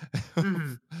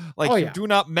 Mhm. Oh Like you yeah, do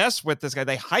not mess with this guy.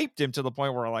 They hyped him to the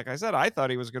point where, like I said, I thought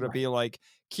he was going to right. be like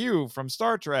Q from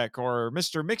Star Trek or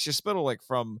Mister Mixia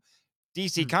from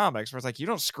DC Mhm. Comics, where it's like you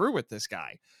don't screw with this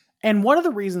guy. And one of the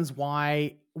reasons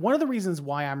why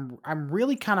I'm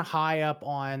really kind of high up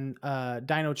on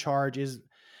Dino Charge is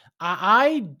I,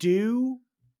 I do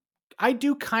I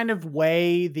do kind of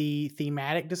weigh the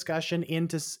thematic discussion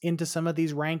into some of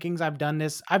these rankings. I've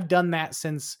done that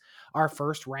since our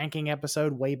first ranking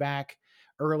episode way back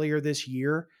earlier this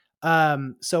year.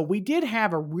 So we did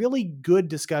have a really good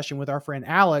discussion with our friend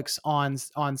Alex on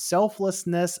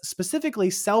selflessness, specifically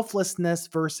selflessness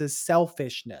versus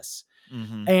selfishness,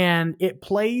 Hmm. and it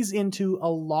plays into a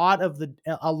lot of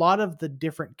the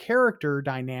different character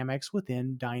dynamics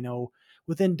within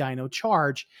Dino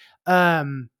Charge.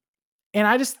 Um, and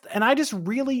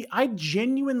I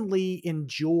genuinely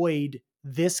enjoyed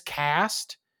this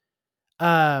cast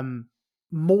um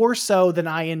more so than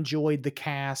I enjoyed the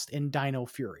cast in Dino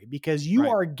Fury, because you Right.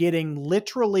 are getting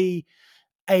literally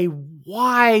a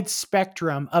wide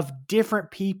spectrum of different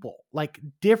people, like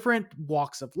different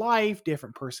walks of life,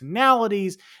 different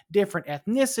personalities, different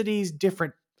ethnicities,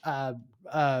 different uh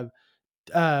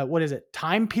uh what is it,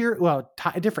 time period, well,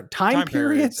 different time Time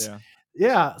periods. periods. Yeah.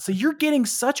 Yeah, so you're getting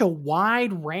such a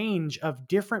wide range of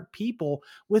different people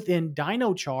within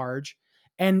Dino Charge,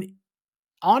 and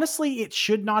honestly, it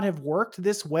should not have worked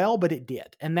this well, but it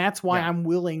did. And Yeah. that's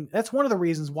one of the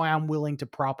reasons why I'm willing to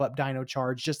prop up Dino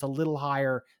Charge just a little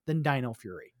higher than Dino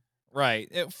Fury.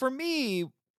 Right. For me,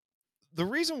 the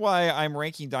reason why I'm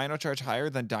ranking Dino Charge higher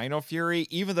than Dino Fury,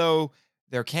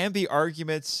 there can be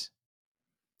arguments,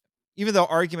 even though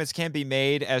arguments can be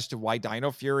made as to why Dino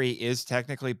Fury is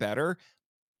technically better.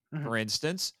 Mhm. For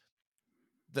instance,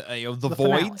 the The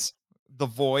finale. voids, the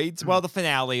voids. Mhm. Well, the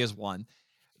finale is one.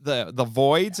 The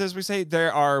voids, as we say,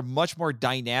 there are much more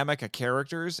dynamic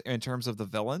characters in terms of the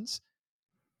villains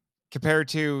compared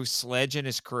to Sledge and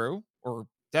his crew, or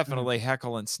definitely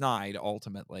Heckle and Snide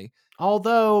ultimately.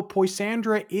 Although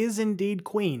Poisandra is indeed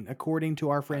queen, according to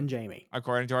our friend Jamie.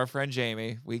 According to our friend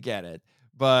Jamie, we get it.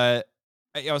 But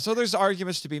so there's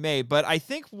arguments to be made. But I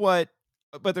think but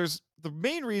there's the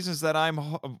main reasons that I'm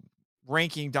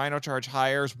ranking Dino Charge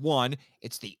higher is one,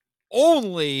 it's the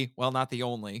only, well, not the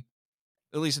only,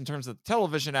 at least in terms of the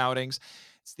television outings,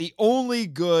 it's the only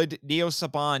good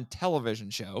Neo-Saban television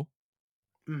show.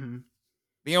 Mm-hmm.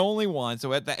 The only one.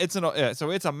 So it's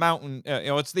a mountain.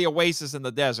 It's the oasis in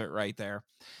the desert right there.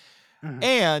 Mm-hmm.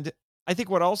 And I think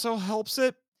what also helps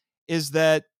it is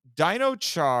that Dino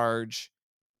Charge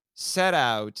set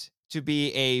out to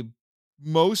be a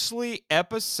mostly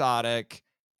episodic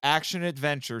action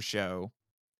adventure show,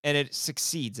 and it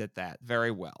succeeds at that very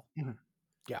well. Mm-hmm.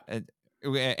 Yeah. And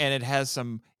it has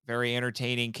some very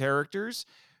entertaining characters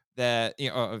that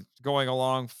going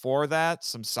along for that,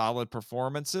 some solid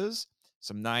performances,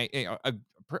 some nice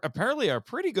apparently a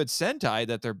pretty good Sentai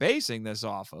that they're basing this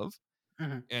off of.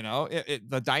 Mm-hmm.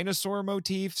 The dinosaur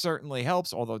motif certainly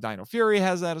helps, although Dino Fury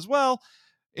has that as well.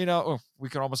 We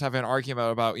could almost have an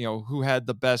argument about who had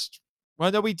the best.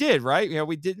 Well, no, we did, right?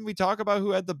 We talk about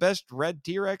who had the best red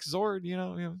T-Rex Zord.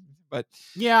 But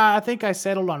yeah, I think I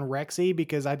settled on Rexy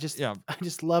because I just yeah,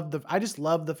 love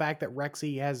the fact that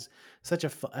Rexy has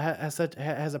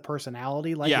has a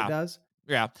personality like it yeah, does.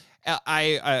 yeah.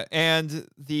 And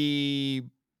the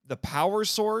power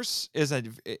source is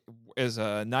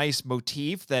a nice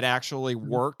motif that actually Mhm.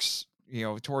 works.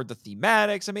 Toward the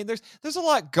thematics. I mean, there's a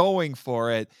lot going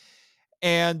for it,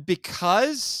 and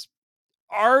because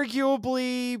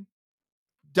arguably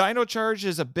Dino Charge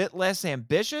is a bit less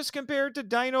ambitious compared to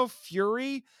Dino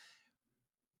Fury,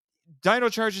 Dino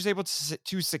Charge is able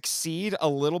to succeed a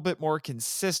little bit more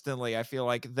consistently, I feel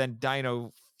like, than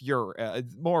Dino Fury,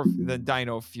 more than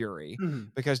Dino Fury,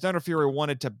 Mhm. because Dino Fury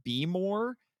wanted to be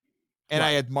more, and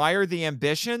I Right. admire the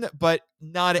ambition, but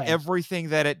not Same. everything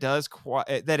that it does,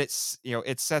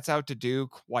 it sets out to do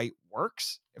quite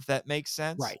works, if that makes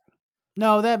sense. Right.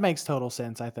 No, that makes total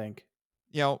sense, I think.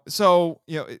 So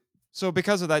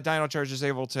because of that, Dino Charge is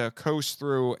able to coast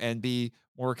through and be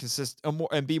more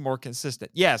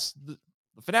consistent. Yes, the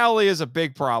finale is a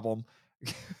big problem.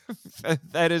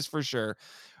 That is for sure.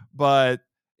 But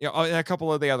and a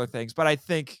couple of the other things. But I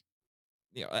think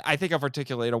I've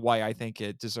articulated why I think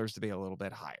it deserves to be a little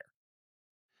bit higher.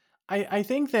 I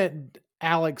think that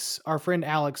our friend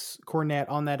Alex Cornett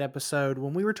on that episode,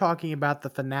 when we were talking about the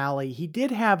finale, he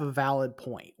did have a valid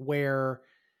point where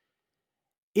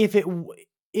if it w-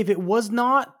 if it was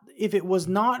not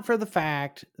for the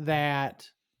fact that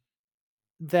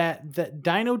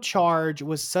Dino Charge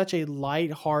was such a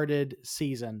light-hearted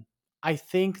season, I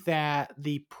think that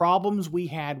the problems we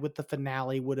had with the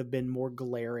finale would have been more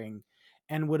glaring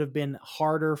and would have been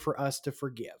harder for us to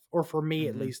forgive, or for me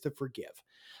at Mm-hmm. least to forgive.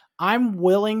 I'm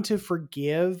willing to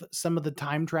forgive some of the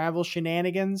time travel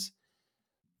shenanigans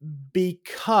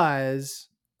because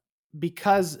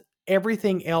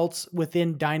everything else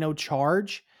within Dino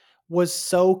Charge was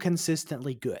so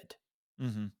consistently good.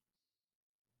 Mm-hmm.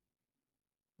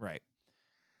 Right.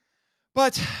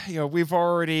 But we've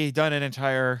already done an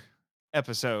entire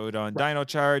episode on Right. Dino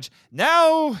Charge.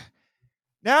 Now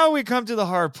we come to the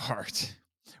hard part.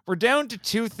 We're down to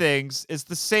two things. It's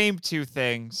the same two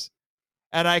things.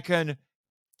 And I can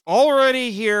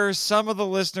already hear some of the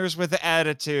listeners with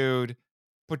attitude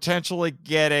potentially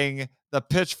getting the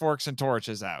pitchforks and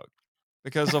torches out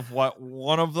because of what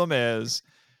one of them is.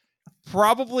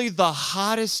 Probably the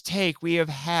hottest take we have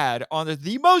had on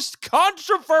the most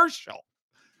controversial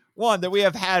one that we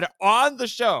have had on the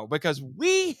show, because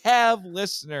we have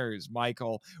listeners,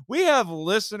 Michael. We have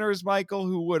listeners, Michael,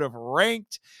 who would have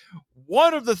ranked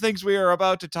one of the things we are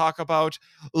about to talk about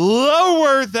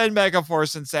lower than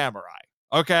Megaforce and Samurai.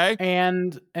 Okay?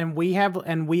 And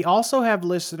we also have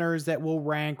listeners that will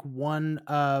rank one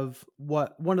of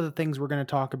the things we're going to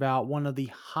talk about, one of the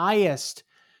highest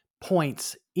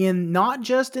points in not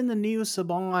just in the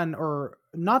Neo-Saban, or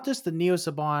not just the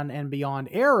Neo-Saban and beyond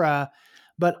era,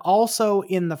 but also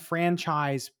in the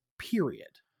franchise period.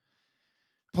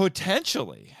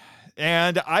 Potentially.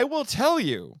 And I will tell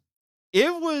you,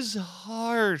 it was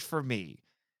hard for me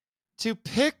to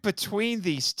pick between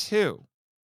these two.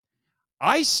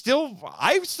 I still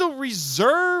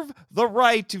reserve the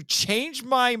right to change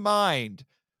my mind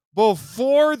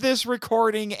before this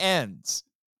recording ends.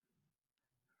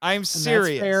 I'm And that's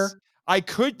serious. fair. I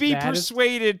could be That is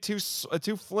persuaded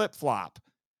to flip-flop.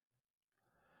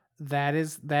 that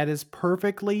is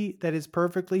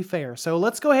perfectly fair. So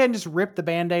let's go ahead and just rip the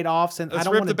Band-Aid off, since I Let's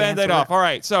don't rip want the to dance Band-Aid around. off. All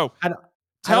right. So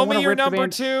Tell me your number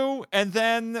 2, and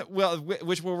then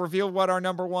which will reveal what our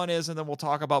number 1 is, and then we'll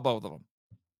talk about both of them.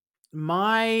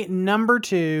 My number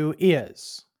 2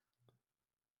 is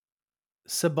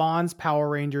Saban's Power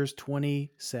Rangers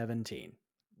 2017.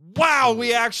 Wow,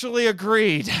 we actually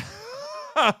agreed.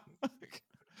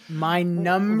 My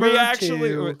number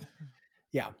 2.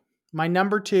 Yeah. My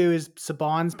number 2 is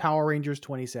Saban's Power Rangers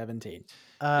 2017.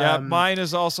 Yeah, mine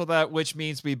is also that, which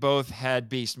means we both had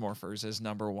Beast Morphers as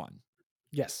number 1.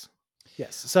 Yes.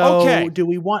 So okay. do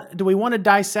we want to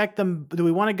dissect them? Do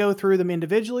we want to go through them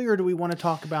individually, or do we want to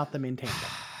talk about them in tandem?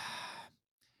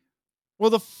 Well,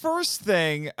 the first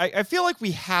thing, I feel like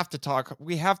we have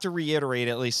to reiterate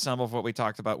at least some of what we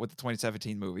talked about with the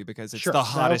 2017 movie, because it's the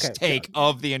hottest take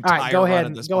of the entire run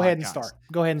of this podcast.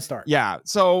 Go ahead and start. Yeah.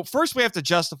 So first we have to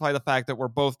justify the fact that we're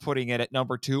both putting it at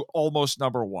number 2, almost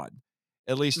number 1,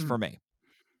 at least for me.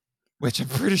 Which I'm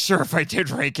pretty sure if I did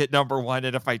rank it number 1,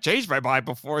 and if I changed my mind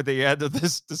before the end of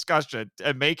this discussion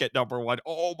and make it number 1,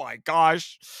 oh my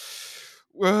gosh,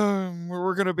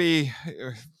 we're gonna be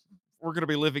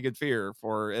living in fear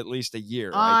for at least a year.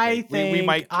 I think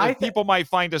people might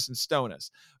find us and stone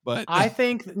us, but I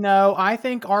think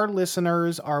our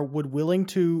listeners would willing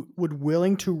to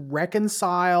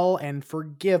reconcile and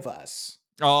forgive us.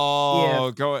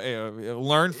 Go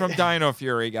learn from Dino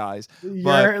Fury, guys.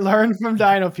 Learn from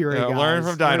Dino Fury, guys. Learn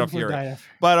from Dino Fury.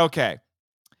 But okay,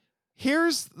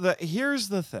 here's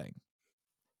the thing,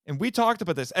 and we talked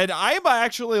about this, and I'm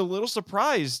actually a little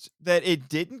surprised that it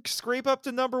didn't scrape up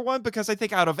to number 1, because I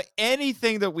think out of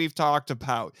anything that we've talked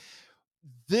about,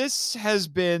 this has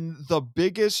been the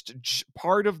biggest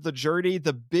part of the journey,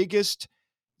 the biggest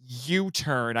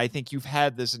U-turn I think you've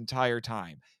had this entire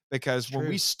time. Because when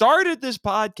we started this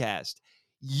podcast,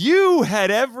 you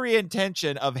had every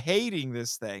intention of hating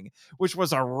this thing, which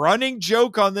was a running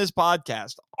joke on this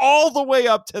podcast all the way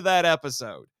up to that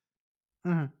episode.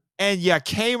 Mm-hmm. And you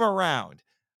came around.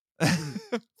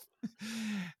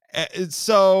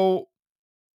 So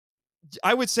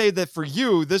I would say that for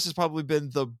you, this has probably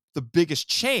been the biggest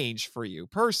change for you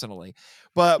personally.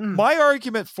 But my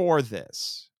argument for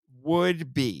this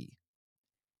would be,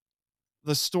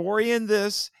 the story in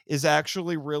this is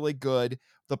actually really good.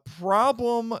 The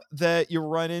problem that you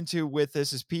run into with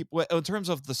this is people, in terms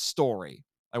of the story,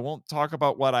 I won't talk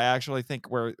about what I actually think,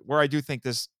 where I do think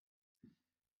this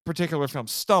particular film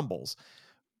stumbles.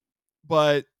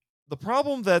 But the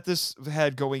problem that this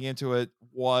had going into it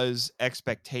was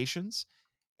expectations.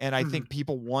 And I think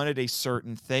people wanted a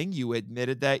certain thing. You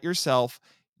admitted that yourself.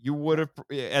 You would have,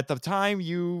 at the time,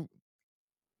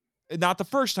 not the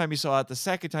first time you saw it, the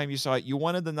second time you saw it, you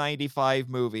wanted the 95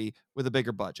 movie with a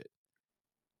bigger budget.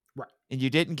 Right. And you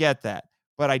didn't get that.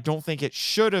 But I don't think it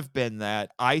should have been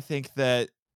that. I think that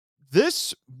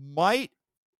this I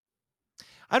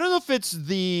don't know if it's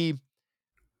the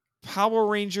Power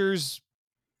Rangers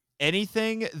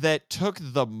anything that took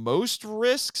the most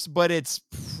risks, but it's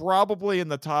probably in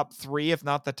the top 3, if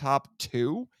not the top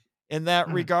 2 in that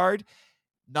regard.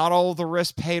 Not all of the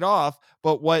risks paid off,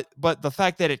 but the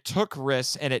fact that it took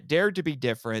risks and it dared to be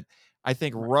different, I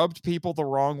think rubbed people the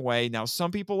wrong way. Now,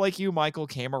 some people like you, Michael,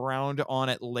 came around on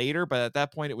it later, but at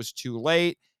that point it was too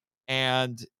late,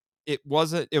 and it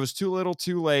was too little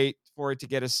too late for it to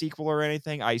get a sequel or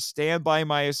anything. I stand by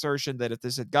my assertion that if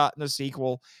this had gotten a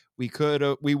sequel, we would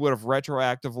have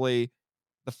retroactively,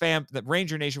 the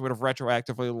Ranger Nation would have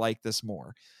retroactively liked this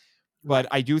more. But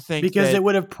I do think because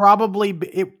it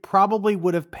probably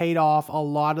would have paid off a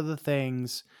lot of the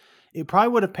things. It probably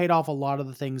would have paid off a lot of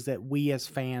the things that we as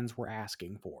fans were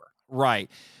asking for.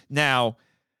 Right. Now,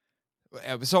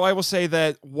 so I will say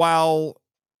that while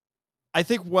I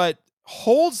think what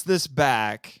holds this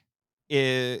back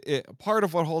part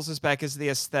of what holds this back is the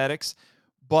aesthetics,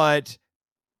 but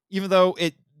even though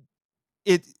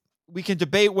we can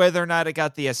debate whether or not it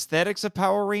got the aesthetics of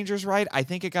Power Rangers right, I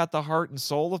think it got the heart and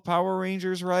soul of Power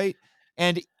Rangers right.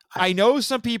 And I know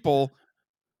some people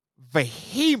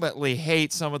vehemently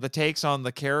hate some of the takes on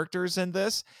the characters in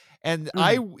this. And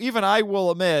I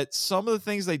will admit, some of the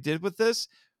things they did with this,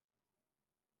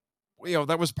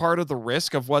 that was part of the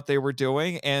risk of what they were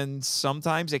doing. And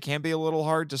sometimes it can be a little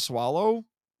hard to swallow.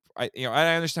 I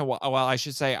understand I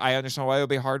should say, I understand why it would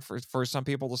be hard for some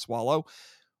people to swallow.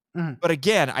 But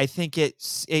again, I think it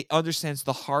understands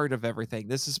the heart of everything.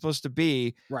 This is supposed to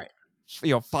be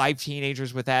 5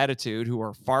 teenagers with attitude who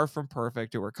are far from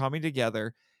perfect, who are coming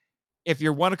together. If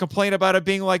you want to complain about it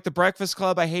being like the Breakfast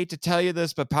Club, I hate to tell you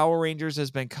this, but Power Rangers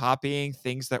has been copying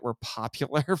things that were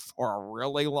popular for a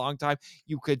really long time.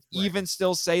 You could even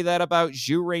still say that about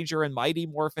Zhu Ranger and Mighty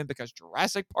Morphin because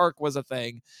Jurassic Park was a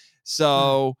thing.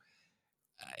 So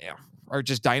or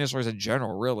just dinosaurs in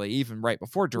general, really, even right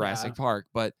before Jurassic Park,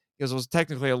 but because it was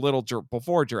technically a little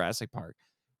before Jurassic Park.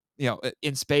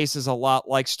 In space is a lot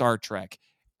like Star Trek.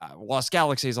 Lost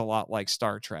Galaxy is a lot like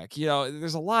Star Trek.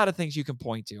 There's a lot of things you can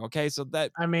point to. Okay, so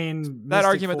that I mean, that Mystic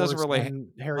argument doesn't Force really, and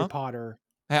Harry huh? Potter.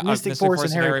 Mystic Mystic Force and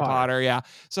Force and Harry Harry Potter. Potter, yeah.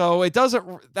 So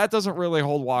that doesn't really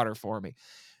hold water for me.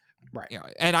 Right.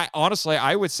 And I honestly,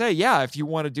 I would say, yeah, if you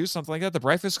want to do something like that, the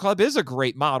Breakfast Club is a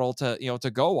great model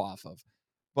to go off of.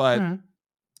 But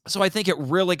so I think it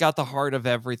really got the heart of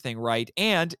everything right.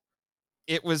 And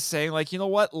it was saying, like, you know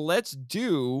what, let's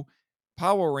do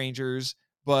Power Rangers,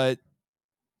 but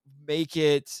make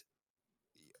it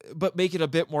a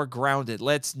bit more grounded.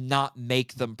 Let's not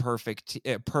make them perfect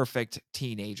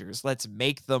teenagers. Let's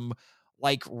make them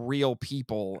like real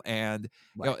people, and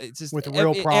Right. it's just With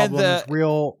real and problems, the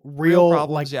real real like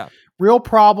problems, yeah. real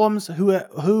problems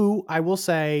who I will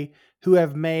say who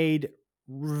have made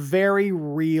very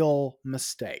real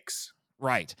mistakes.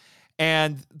 Right.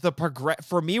 And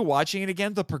for me watching it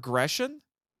again, the progression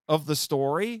of the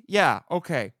story, yeah,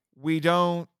 okay. We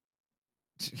don't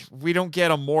get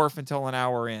a morph until an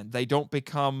hour in. They don't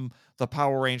become the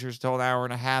Power Rangers till an hour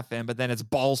and a half in, but then it's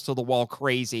balls to the wall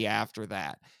crazy after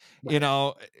that. Right.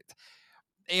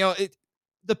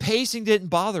 The pacing didn't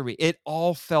bother me. It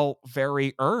all felt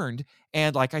very earned.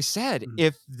 And like I said,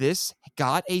 if this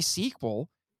got a sequel,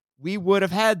 we would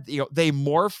have had, they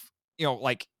morph,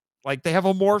 like they have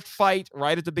a morph fight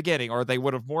right at the beginning, or they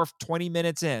would have morphed 20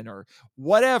 minutes in, or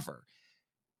whatever.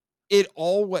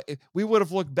 We would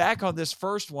have looked back on this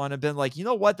first one and been like, you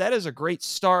know what, that is a great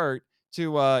start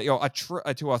to to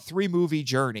a 3-movie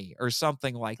journey or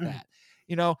something like that.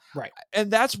 Right. And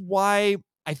that's why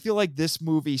I feel like this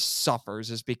movie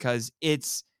suffers, is because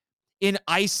it's in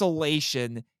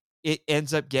isolation, it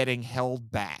ends up getting held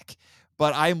back.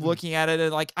 But I'm looking at it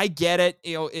and, like, I get it.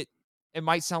 It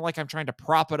might sound like I'm trying to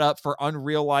prop it up for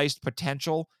unrealized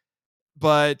potential,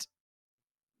 but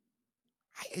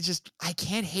I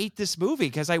can't hate this movie,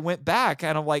 because I went back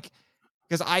and I'm like,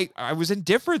 because I was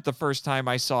indifferent the first time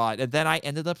I saw it, and then I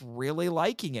ended up really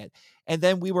liking it. And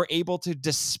then we were able to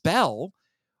dispel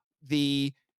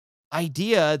the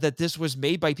idea that this was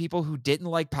made by people who didn't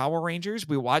like Power Rangers.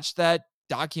 We watched that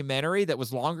documentary that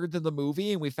was longer than the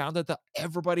movie, and we found out that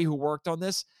everybody who worked on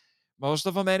this, most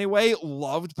of them anyway,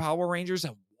 loved Power Rangers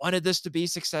and wanted this to be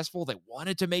successful. They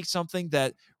wanted to make something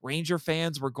that Ranger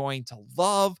fans were going to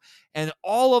love, and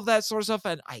all of that sort of stuff.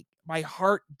 And my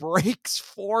heart breaks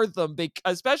for them, because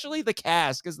especially the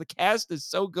cast, because the cast is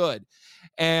so good.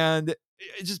 And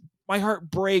my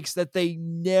heart breaks that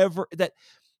that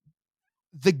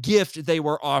the gift they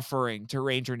were offering to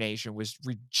Ranger Nation was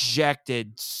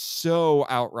rejected so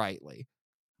outrightly.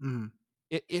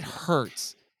 It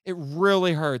hurts. It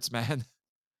really hurts, man.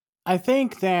 I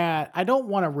think that I don't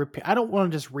want to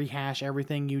just rehash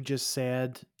everything you just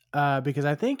said, because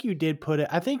I think you did put it.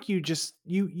 I think you just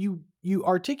you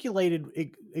articulated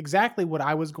exactly what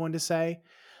I was going to say.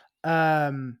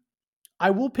 I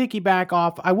will piggyback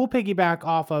off. I will piggyback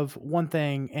off of one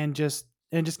thing and just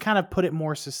kind of put it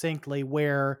more succinctly,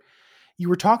 where you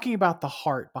were talking about the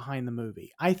heart behind the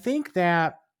movie. I think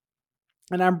that,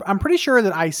 and I'm pretty sure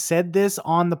that I said this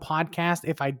on the podcast.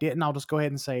 If I didn't, I'll just go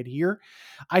ahead and say it here.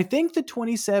 I think the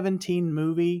 2017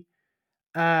 movie,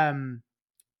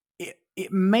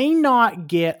 it may not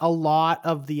get a lot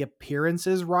of the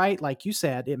appearances right, like you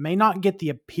said. It may not get the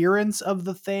appearance of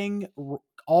the thing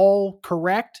all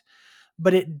correct,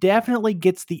 but it definitely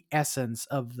gets the essence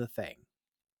of the thing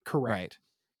correct. Right.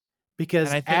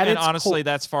 Because And honestly,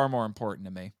 that's far more important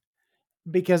to me.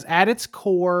 Because at its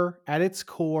core,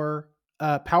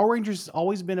 Power Rangers has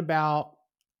always been about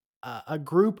a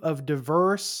group of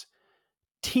diverse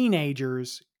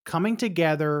teenagers coming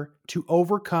together to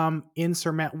overcome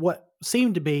what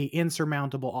seemed to be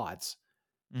insurmountable odds.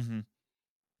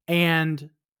 And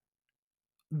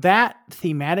that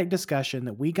thematic discussion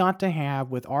that we got to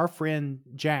have with our friend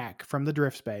Jack from the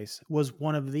Drift Space was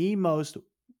one of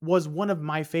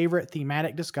my favorite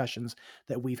thematic discussions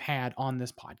that we've had on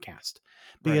this podcast,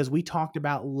 because we talked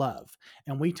about love,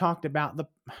 and we talked about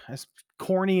as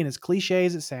corny and as cliche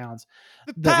as it sounds,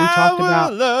 that we talked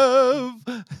about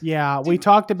love. Yeah, we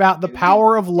talked about the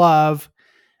power of love,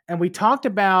 and we talked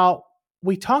about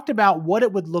what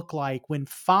it would look like when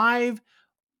 5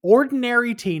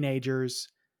 ordinary teenagers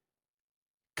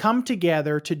come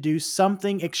together to do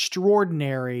something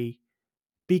extraordinary,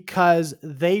 because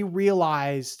they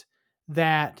realized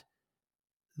that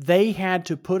they had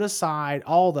to put aside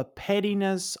all the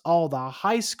pettiness, all the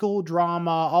high school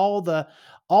drama, all the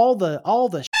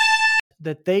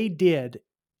that they did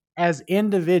as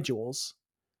individuals,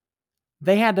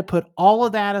 They had to put all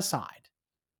of that aside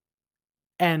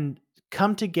and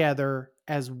come together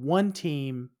as one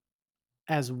team,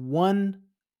 as one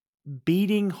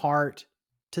beating heart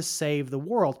to save the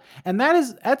world. And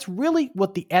that's really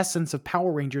what the essence of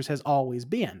Power Rangers has always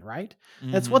been, right?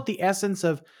 That's Mm-hmm. what the essence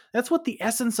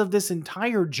of this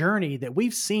entire journey that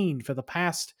we've seen for the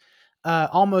past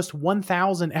almost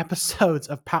 1,000 episodes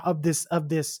of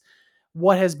this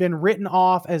what has been written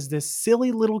off as this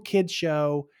silly little kid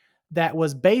show that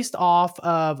was based off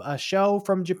of a show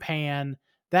from Japan.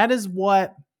 That is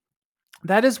what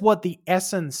the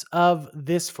essence of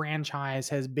this franchise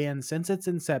has been since its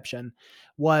inception,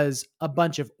 was a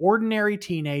bunch of ordinary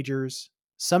teenagers.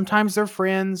 Sometimes they're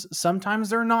friends, sometimes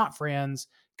they're not friends,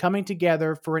 coming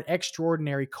together for an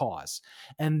extraordinary cause.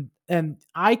 And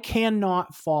I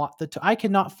cannot fault the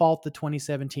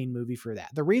 2017 movie for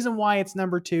that. The reason why it's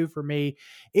number 2 for me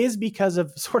is because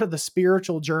of sort of the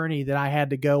spiritual journey that I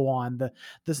had to go on. The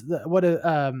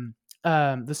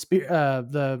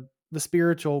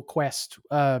spiritual quest.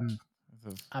 I'm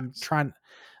trying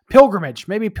pilgrimage.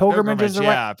 Maybe pilgrimage is Pilgrimage, the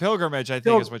right yeah. Pilgrimage, I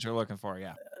think, is pil- what you're looking for.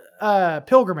 Yeah.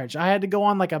 pilgrimage. I had to go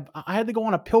on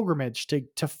a pilgrimage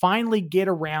to finally get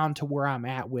around to where I'm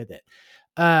at with it.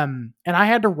 And I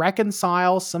had to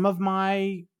reconcile some of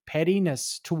my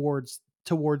pettiness towards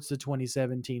the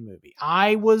 2017 movie.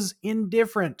 I was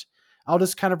indifferent. I'll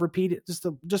just kind of repeat it,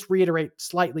 just reiterate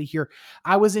slightly here.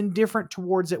 I was indifferent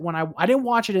towards it when I didn't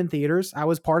watch it in theaters. I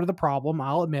was part of the problem.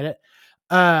 I'll admit it.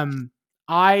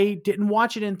 I didn't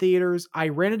watch it in theaters. I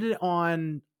rented it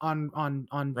on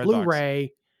Redbox.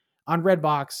 Blu-ray, on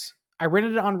Redbox. I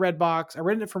rented it on Redbox. I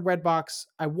rented it from Redbox.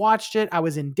 I watched it. I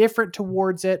was indifferent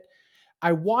towards it.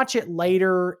 I watch it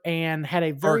later and had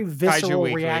a very visceral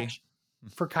reaction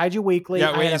for Kaiju Weekly.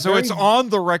 Yeah, wait, so it's on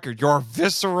the record. Your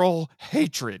visceral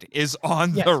hatred is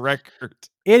on the record.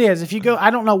 It is. If you go,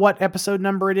 I don't know what episode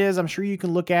number it is. I'm sure you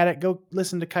can look at it. Go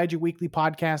listen to Kaiju Weekly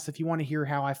podcast if you want to hear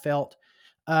how I felt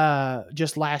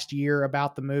just last year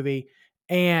about the movie.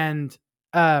 And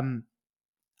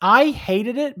I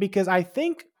hated it because I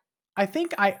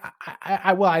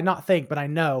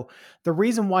know the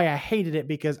reason why I hated it,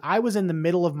 because I was in the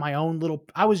middle of my own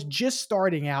I was just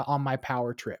starting out on my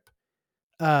power trip.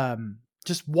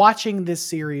 Just watching this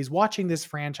series, watching this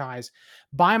franchise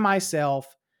by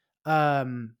myself,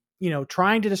 trying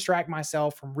to distract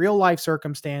myself from real life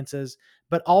circumstances,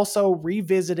 but also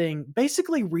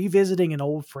basically revisiting an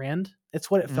old friend.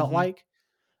 It's what it felt like.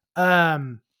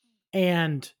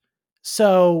 And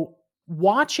so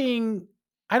watching,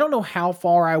 I don't know how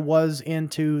far I was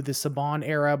into the Saban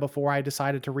era before I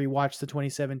decided to rewatch the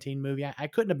 2017 movie. I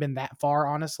couldn't have been that far,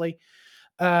 honestly.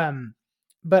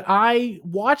 But I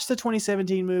watched the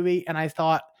 2017 movie and I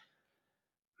thought,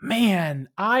 man,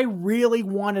 I really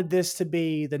wanted this to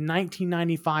be the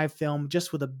 1995 film,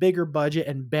 just with a bigger budget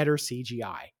and better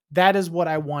CGI. That is what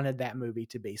I wanted that movie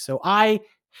to be. So I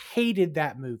hated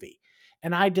that movie.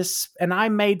 And I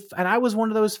was one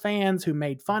of those fans who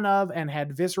made fun of and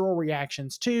had visceral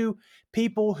reactions to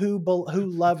people who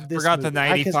loved this Forgot movie. the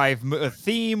 95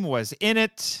 theme was in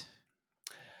it.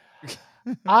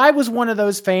 I was one of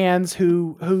those fans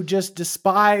who just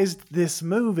despised this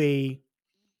movie.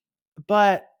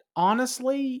 But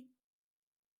honestly,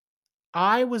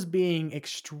 I was being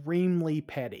extremely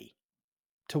petty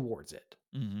towards it.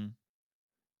 Mm-hmm.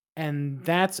 And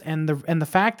the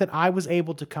fact that I was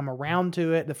able to come around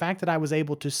to it, the fact that I was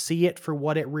able to see it for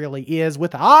what it really is,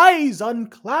 with eyes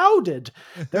unclouded.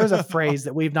 There's a phrase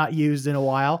that we've not used in a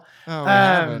while. Oh, we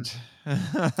haven't.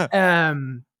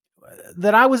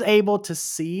 That I was able to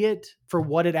see it for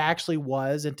what it actually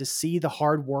was and to see the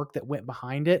hard work that went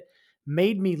behind it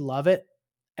made me love it.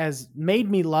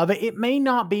 It may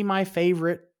not be my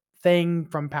favorite thing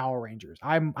from Power Rangers.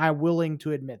 I'm willing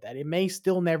to admit that. It may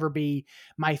still never be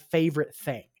my favorite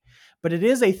thing, but it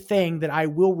is a thing that I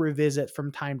will revisit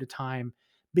from time to time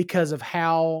because of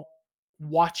how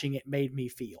watching it made me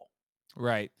feel.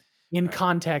 Right. In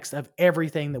context of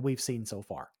everything that we've seen so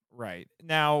far. Right.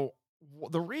 Now,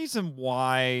 the reason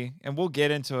why, and we'll get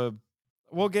into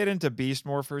Beast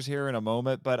Morphers here in a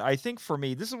moment, but I think for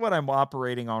me, this is what I'm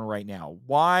operating on right now.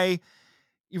 Why,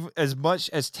 as much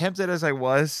as tempted as I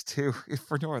was to,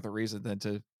 for no other reason than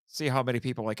to see how many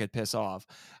people I could piss off,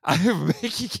 I'm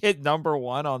making it number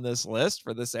 1 on this list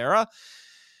for this era.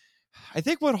 I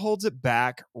think what holds it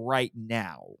back right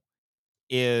now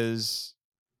is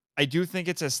I do think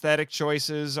its aesthetic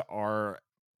choices are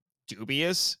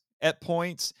dubious at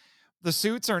points. The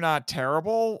suits are not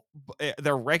terrible.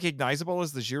 They're recognizable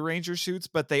as the Zyuranger suits,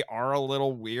 but they are a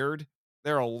little weird.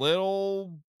 They're a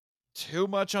little too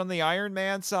much on the Iron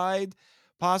Man side,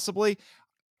 possibly.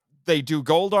 they do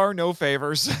Goldar no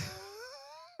favors.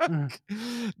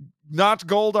 Mhm. Not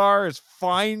Goldar is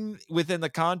fine within the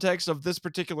context of this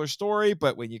particular story,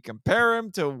 but when you compare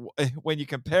him to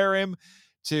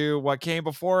what came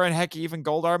before, and heck, even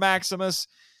Goldar Maximus,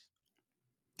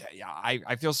 yeah,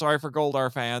 I feel sorry for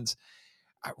Goldar fans.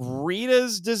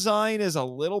 Rita's design is a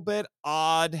little bit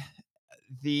odd.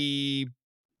 The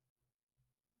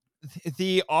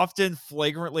the often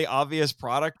flagrantly obvious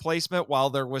product placement, while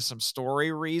there was some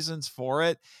story reasons for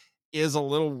it, is a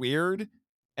little weird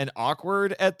and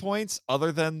awkward at points,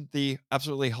 other than the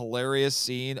absolutely hilarious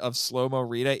scene of slow-mo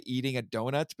Rita eating a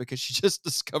donut because she just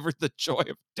discovered the joy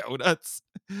of donuts.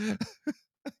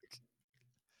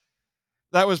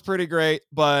 That was pretty great,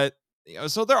 but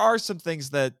so there are some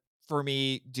things that for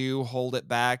me do hold it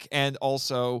back, and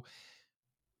also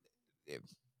it,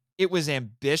 it was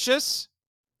ambitious.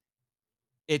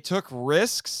 It took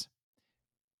risks,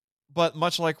 but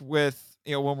much like with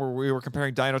when we were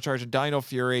comparing Dino Charge and Dino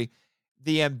Fury,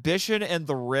 the ambition and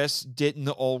the risk didn't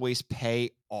always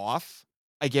pay off.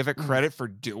 I give it Mhm. credit for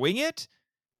doing it,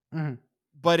 Mhm.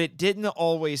 but it didn't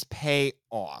always pay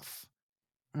off.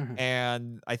 Mhm.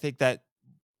 And I think that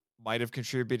might have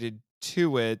contributed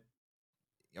to it,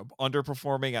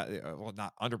 underperforming, well,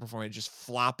 not underperforming, just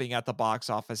flopping at the box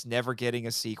office, never getting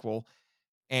a sequel.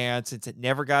 And since it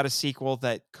never got a sequel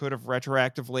that could have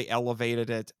retroactively elevated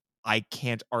it, I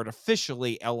can't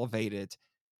artificially elevate it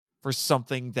for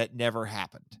something that never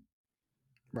happened.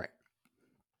 Right.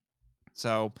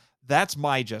 So that's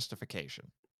my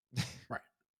justification. Right.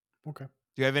 Okay.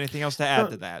 Do you have anything else to add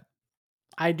to So that?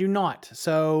 I do not.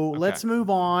 So Okay. let's move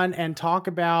on and talk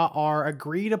about our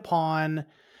agreed upon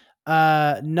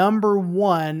number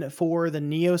one for the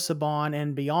Neo-Saban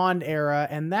and Beyond era,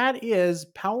 and that is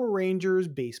Power Rangers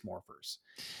Beast Morphers.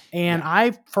 And Yeah.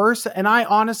 I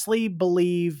honestly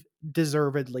believe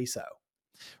deservedly so.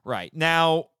 Right.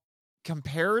 Now,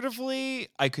 comparatively,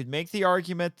 I could make the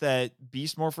argument that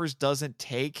Beast Morphers doesn't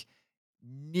take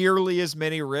nearly as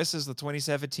many risks as the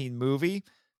 2017 movie,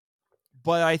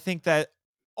 but I think that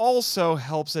also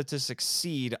helps it to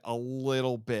succeed a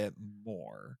little bit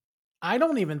more. I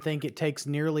don't even think it takes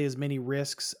nearly as many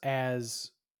risks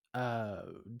as uh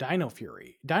Dino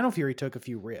Fury. Dino Fury took a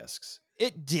few risks.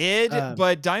 It did, Um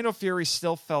but Dino Fury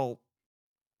still felt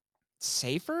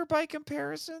safer by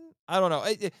comparison. I don't know.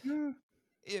 mm,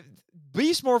 It,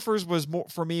 Beast Morphers was more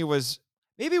for me, was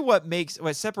maybe what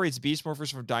separates Beast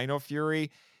Morphers from Dino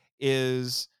Fury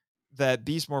is that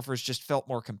Beast Morphers just felt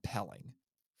more compelling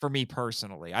for me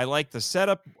personally. I like the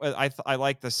setup. I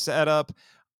like the setup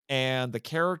and the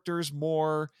characters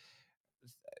more.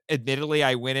 Admittedly,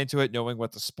 I went into it knowing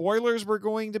what the spoilers were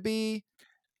going to be,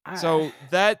 I so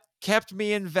that kept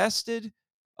me invested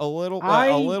a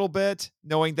I little bit,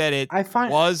 knowing that it I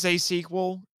find was a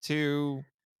sequel to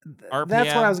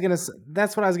that's what I RPM. was gonna.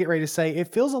 That's what I was getting ready to say.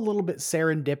 It feels a little bit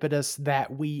serendipitous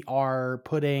that we are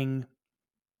putting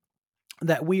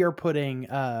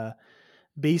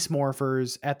Beast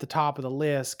Morphers at the top of the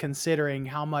list, considering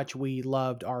how much we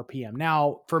loved RPM.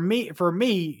 Now, for me,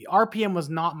 RPM was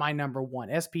not my number one.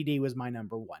 SPD was my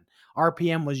number one.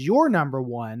 RPM was your number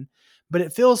one, but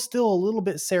it feels still a little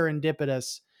bit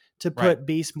serendipitous to Right. put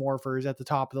Beast Morphers at the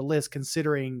top of the list,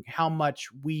 considering how much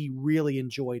we really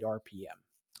enjoyed RPM.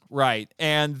 Right.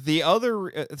 And the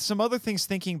other, some other things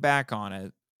thinking back on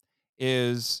it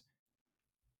is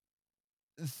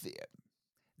th-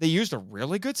 they used a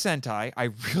really good Sentai. I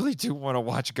really do want to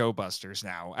watch Go Busters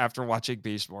now after watching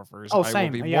Beast Morphers. Oh, I will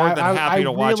same. be Yeah, more than I happy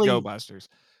to watch Go really Busters.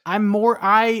 I'm more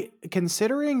I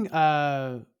considering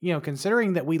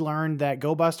considering that we learned that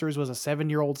Go Busters was a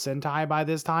 7-year-old Sentai by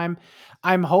this time,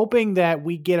 I'm hoping that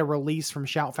we get a release from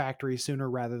Shout Factory sooner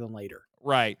rather than later.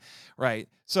 Right, right.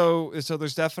 So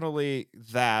there's definitely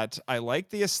that. I like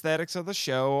the aesthetics of the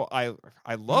show. I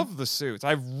Mhm. love the suits.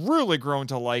 I've really grown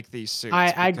to like these suits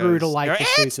I grew to because like the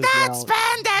it's suits as not well.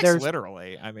 spandex, There's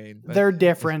literally. I mean, but They're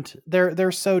different.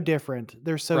 They're so different.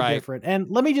 They're so right. different. And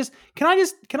let me just can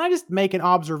I just make an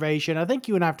observation? I think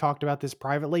you and I've talked about this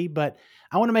privately, but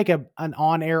I want to make an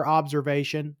on-air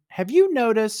observation. Have you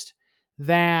noticed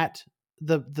that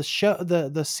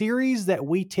the series that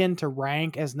we tend to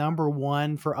rank as number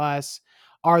 1 for us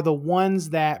are the ones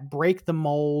that break the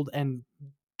mold and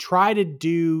try to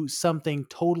do something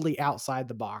totally outside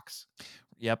the box?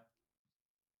 Yep.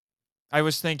 I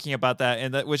was thinking about that,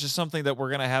 and that which is something that we're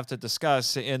going to have to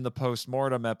discuss in the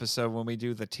post-mortem episode when we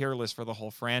do the tier list for the whole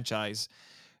franchise.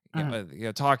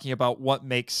 Mhm, Talking about what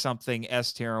makes something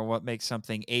S tier and what makes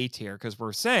something A tier, because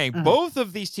we're saying mhm, both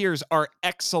of these tiers are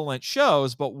excellent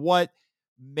shows, but what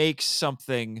makes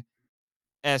something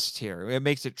S tier? It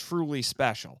makes it truly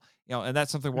special. and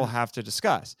that's something we'll have to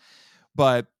discuss.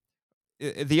 But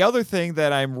the other thing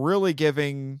that I'm really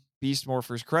giving Beast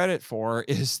Morphers credit for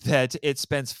is that it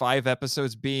spends 5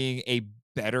 episodes being a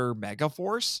better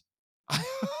Megaforce.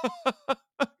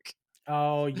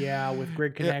 Oh yeah, with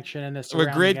Grid Yeah, Connection and the with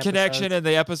surrounding Grid Connection episodes. and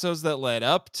the episodes that led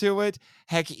up to it.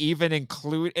 Heck, even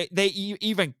include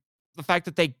even the fact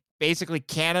that they basically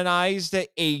canonized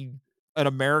an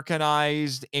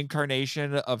Americanized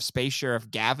incarnation of Space Sheriff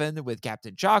Gavin with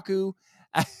Captain Chaku.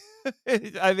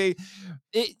 I mean,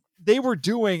 they were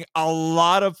doing a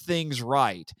lot of things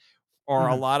right. Or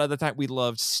a lot of the time, we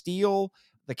loved Steel.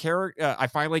 The character, I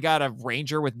finally got a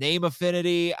Ranger with name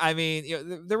affinity. I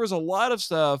mean, there was a lot of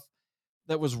stuff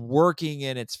that was working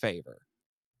in its favor.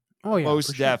 Oh yeah, for Most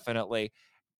sure. definitely.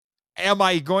 Am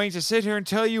I going to sit here and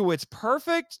tell you it's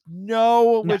perfect?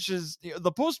 No, No. which is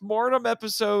the postmortem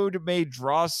episode may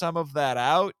draw some of that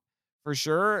out for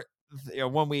sure.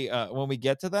 When we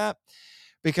get to that,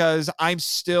 because I'm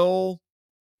still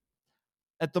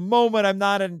at the moment, I'm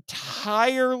not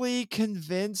entirely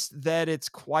convinced that it's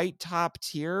quite top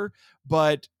tier,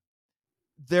 but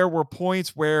there were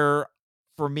points where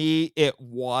for me it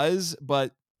was,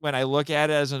 but when I look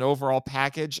at it as an overall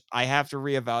package, I have to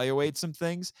reevaluate some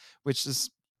things, which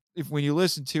is when you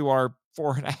listen to our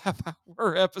 4.5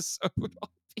 hour episode on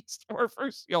Beast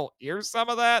Morphers, you'll hear some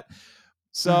of that.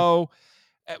 So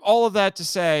all of that to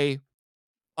say,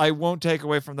 I won't take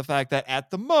away from the fact that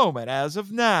at the moment, as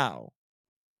of now,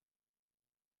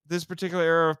 this particular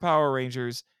era of Power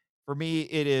Rangers, for me,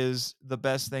 it is the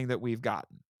best thing that we've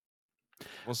gotten.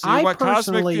 We'll see I what Cosmic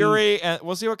personally Fury and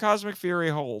we'll see what Cosmic Fury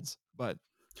holds. But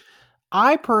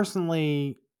I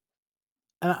personally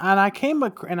and I came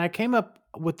up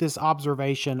with this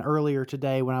observation earlier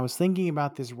today when I was thinking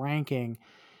about this ranking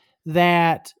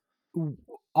that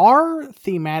our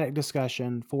thematic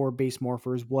discussion for Beast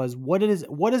Morphers was what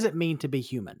does it mean to be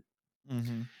human?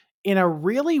 mm-hmm. In a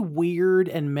really weird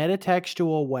and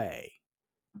metatextual way,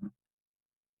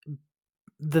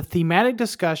 the thematic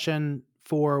discussion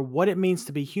for what it means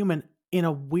to be human in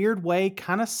a weird way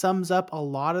kind of sums up a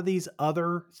lot of these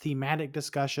other thematic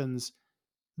discussions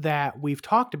that we've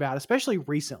talked about, especially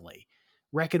recently.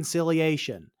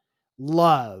 Reconciliation,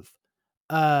 love,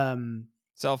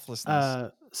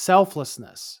 Selflessness,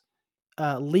 selflessness,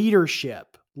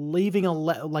 leadership, leaving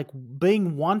like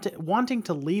being wanting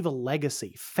to leave a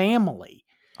legacy, family,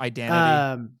 identity,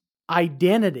 um,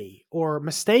 identity, or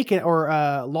mistaken or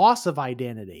loss of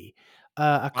identity,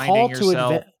 a finding call to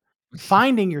yourself,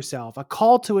 finding yourself, a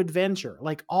call to adventure.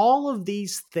 Like all of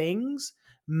these things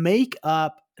make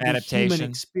up the human adaptation.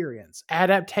 experience.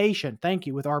 Adaptation, thank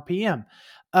you, with RPM.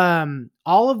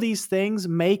 All of these things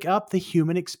make up the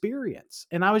human experience.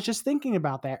 And I was just thinking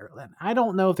about that. I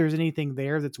don't know if there's anything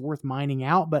there that's worth mining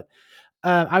out, but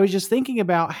I was just thinking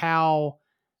about how,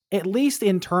 at least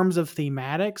in terms of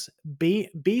thematics,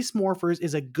 Beast Morphers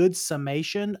is a good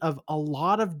summation of a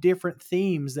lot of different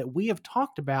themes that we have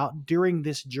talked about during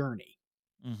this journey.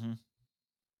 Mm-hmm.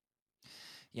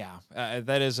 Yeah,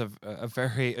 that is a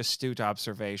very astute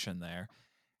observation there.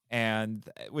 And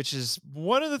which is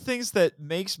one of the things that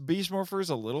makes Beast Morphers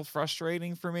a little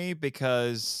frustrating for me,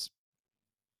 because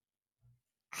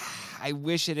I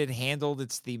wish it had handled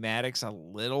its thematics a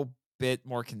little bit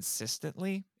more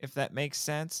consistently, if that makes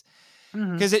sense.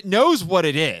 Mm-hmm. Because it knows what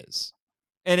it is,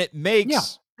 and it Yeah,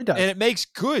 makes it does.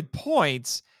 good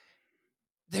points.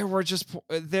 There were just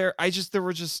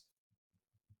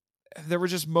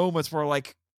moments where,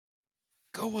 like,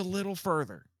 go a little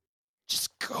further.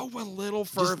 Just go a little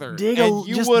further, and Just dig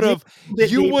a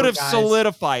bit you would deeper, have guys.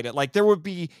 solidified it. Like, you would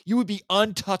be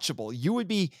untouchable.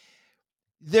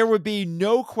 There would be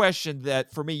no question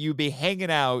that for me, you'd be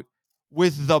hanging out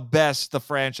with the best the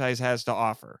franchise has to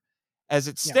offer. As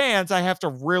it Yeah. stands, I have to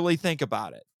really think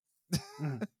about it.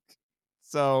 Mhm.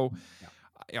 So,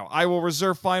 Yeah. I will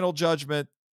reserve final judgment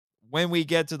when we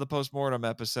get to the postmortem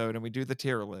episode and we do the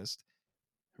tier list.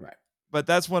 Right. But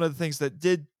that's one of the things that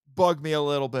did bug me a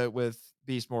little bit with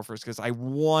Beast Morphers, because I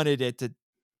wanted it to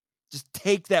just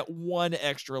take that one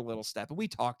extra little step. And we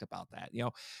talked about that.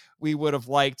 We would have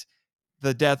liked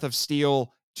the death of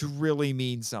Steel to really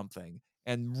mean something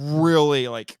and really,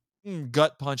 like,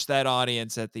 gut punch that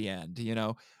audience at the end,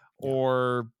 Yeah.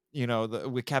 or,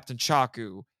 with Captain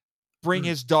Chaku, bring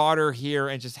his daughter here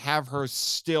and just have her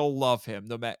still love him,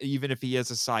 no matter, even if he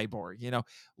is a cyborg,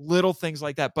 little things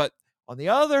like that. But on the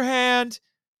other hand,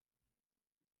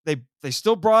 they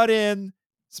still brought in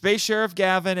Space Sheriff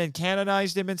Gavin and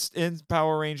canonized him in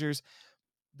Power Rangers.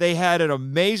 They had an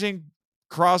amazing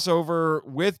crossover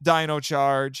with Dino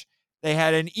Charge. They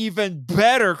had an even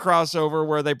better crossover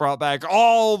where they brought back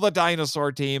all the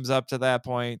dinosaur teams up to that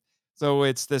point. So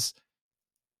it's this,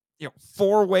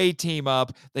 4-way team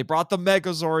up. They brought the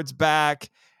Megazords back.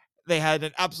 They had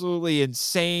an absolutely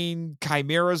insane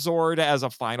Chimera Zord as a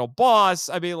final boss.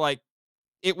 I mean, like,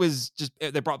 it was just,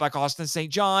 they brought back Austin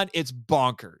St. John. It's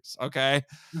bonkers. Okay.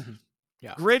 Mhm.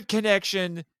 Yeah. Grid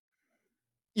Connection,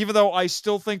 even though I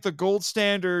still think the gold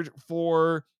standard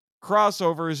for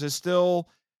crossovers is still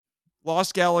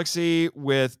Lost Galaxy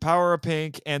with Power of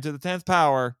Pink and To the 10th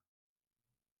Power,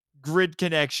 Grid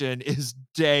Connection is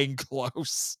dang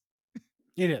close.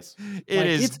 It is. It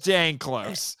is dang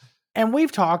close. And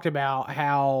we've talked about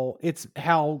how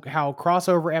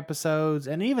crossover episodes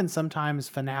and even sometimes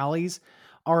finales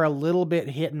are a little bit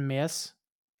hit and miss.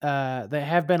 They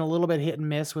have been a little bit hit and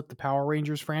miss with the Power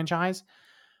Rangers franchise.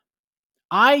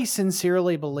 I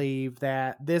sincerely believe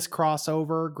that this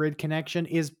crossover Grid Connection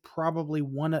is probably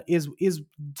is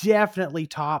definitely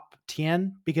top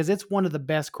 10 because it's one of the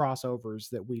best crossovers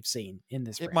that we've seen in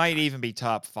this It franchise. might even be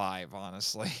top 5,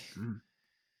 honestly. Mm.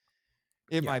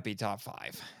 It might be top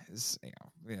 5.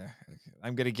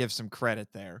 I'm going to give some credit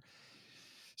there.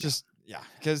 Just,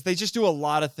 because they just do a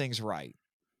lot of things right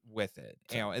with it.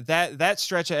 That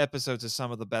stretch of episodes is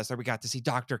some of the best. There we got to see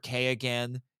Dr. K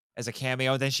again as a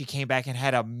cameo. Then she came back and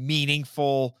had a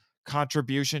meaningful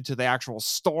contribution to the actual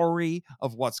story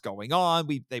of what's going on.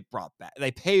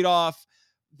 They paid off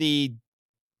the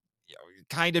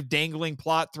kind of dangling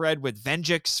plot thread with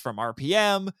Venjix from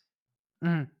RPM.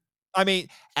 Mm. I mean,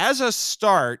 as a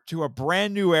start to a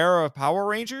brand new era of Power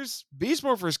Rangers, Beast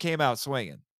Morphers came out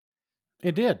swinging.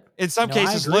 It did. In some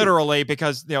cases, literally,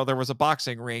 because there was a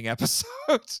boxing ring episode.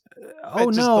 Oh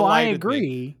no, I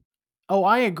agree.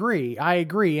 I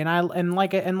agree. And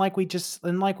like we just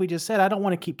said, I don't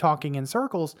want to keep talking in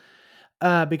circles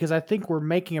because I think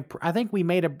we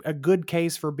made a good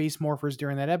case for Beast Morphers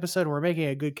during that episode. And we're making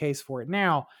a good case for it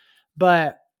now,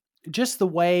 but just the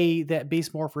way that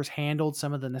Beast Morphers handled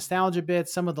some of the nostalgia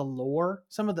bits, some of the lore,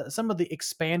 some of the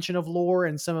expansion of lore,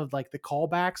 and some of like the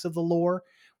callbacks of the lore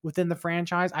within the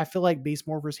franchise, I feel like Beast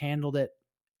Morphers handled it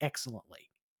excellently.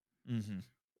 Mm-hmm.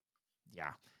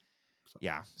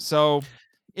 Yeah. So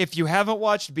if you haven't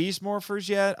watched Beast Morphers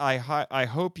yet, I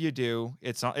hope you do.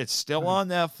 It's still on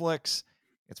Netflix.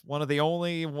 It's one of the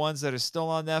only ones that is still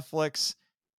on Netflix.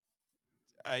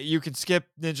 You can skip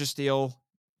Ninja Steel.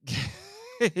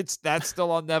 That's still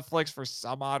on Netflix for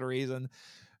some odd reason,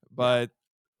 but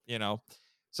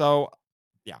so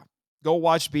go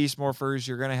watch Beast Morphers.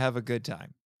 You're gonna have a good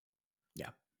time. Yeah.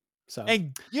 So,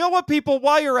 and you know what, people,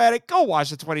 while you're at it, go watch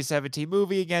the 2017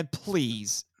 movie again,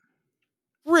 please.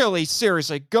 Really,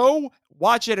 seriously, go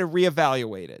watch it and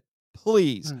reevaluate it,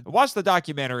 please. Watch the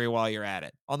documentary while you're at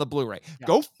it on the Blu-ray. Yeah.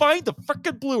 Go find the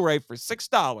freaking Blu-ray for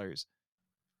 $6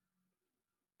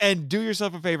 and do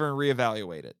yourself a favor and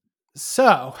reevaluate it.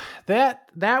 So that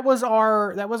was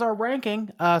our ranking.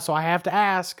 So I have to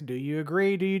ask, do you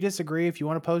agree? Do you disagree? If you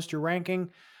want to post your ranking,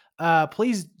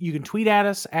 please, you can tweet at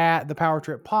us at the Power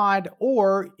Trip Pod,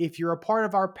 or if you're a part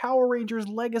of our Power Rangers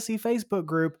Legacy Facebook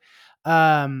group,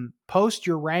 post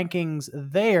your rankings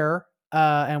there,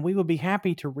 and we would be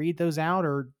happy to read those out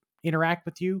or interact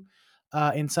with you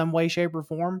in some way, shape, or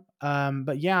form.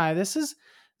 But yeah, this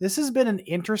has been an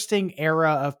interesting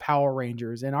era of Power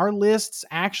Rangers, and our lists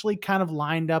actually kind of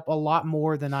lined up a lot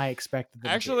more than I expected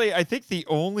them to. I think the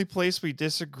only place we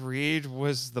disagreed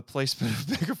was the placement of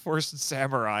Megaforce and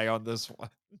Samurai on this one.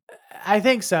 I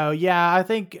think so. Yeah, I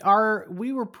think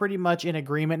we were pretty much in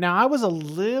agreement. Now, I was a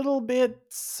little bit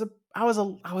I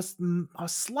was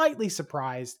slightly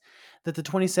surprised that the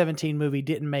 2017 movie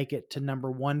didn't make it to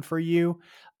number 1 for you.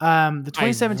 The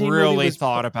 2017 movie, I really movie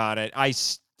thought about it. I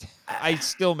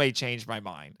still may change my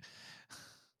mind.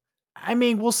 I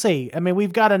mean, we'll see. I mean,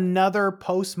 we've got another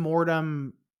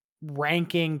post-mortem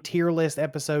ranking tier list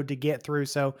episode to get through,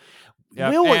 so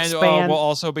we'll expand. We'll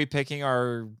also be picking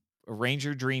our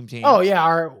Ranger Dream Team. Oh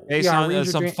yeah, based on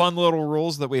some fun little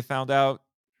rules that we found out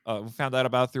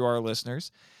about through our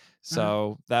listeners.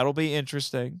 So that'll be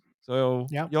interesting. So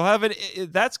you'll have it.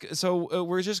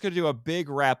 We're just going to do a big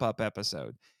wrap up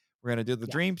episode. We're going to do the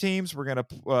Dream Teams. We're going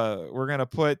to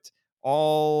put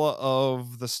all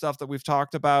of the stuff that we've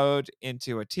talked about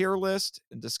into a tier list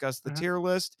and discuss the tier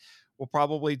list. We'll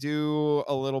probably do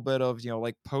a little bit of,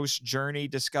 like post journey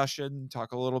discussion,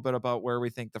 talk a little bit about where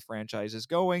we think the franchise is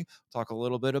going, talk a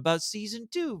little bit about season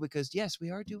 2, because yes,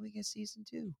 we are doing a season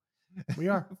 2. We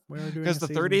are doing because the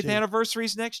 30th anniversary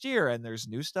is next year and there's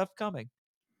new stuff coming.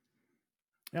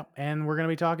 Yep. And we're going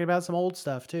to be talking about some old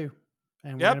stuff too.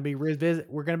 And we're going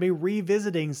to be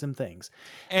revisiting some things.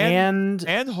 And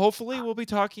hopefully we'll be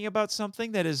talking about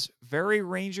something that is very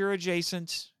Ranger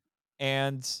adjacent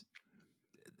and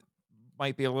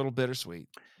might be a little bittersweet.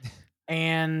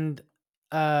 And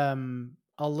a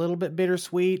little bit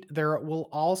bittersweet. There will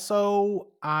also,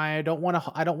 I don't want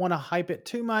to hype it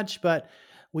too much, but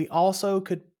we also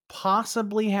could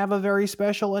possibly have a very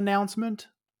special announcement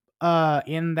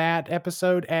in that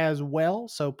episode as well.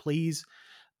 So please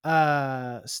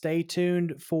stay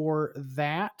tuned for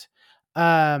that.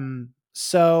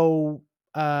 So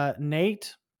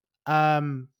Nate,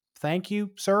 thank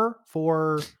you, sir,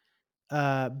 for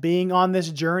being on this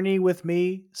journey with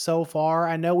me so far.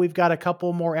 I know we've got a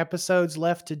couple more episodes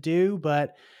left to do,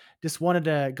 but just wanted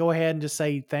to go ahead and just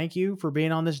say thank you for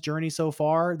being on this journey so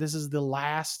far. This is the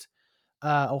last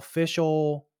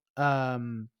official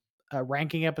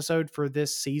ranking episode for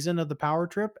this season of the Power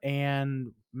Trip,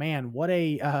 and man, what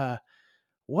an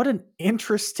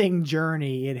interesting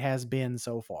journey it has been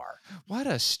so far. What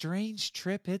a strange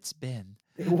trip it's been.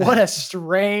 What a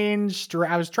strange.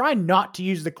 I was trying not to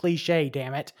use the cliche.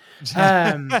 Damn it.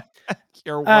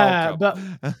 You're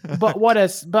welcome. But what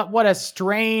a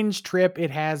strange trip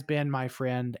it has been, my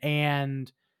friend.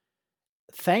 And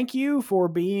thank you for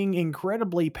being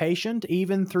incredibly patient,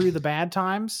 even through the bad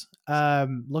times.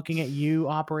 Looking at you,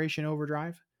 Operation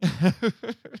Overdrive.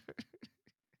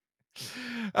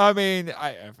 I mean,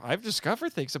 I've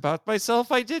discovered things about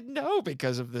myself I didn't know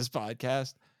because of this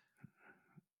podcast.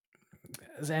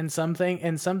 And some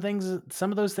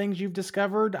of those things you've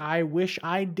discovered, I wish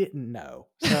I didn't know.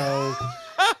 So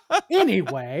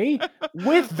anyway,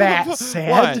 with that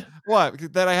said,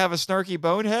 what? That I have a snarky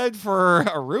bonehead for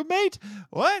a roommate?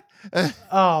 What?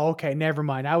 Oh, okay. Never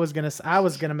mind. I was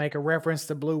gonna make a reference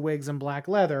to blue wigs and black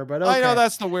leather, but okay. I know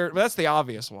that's the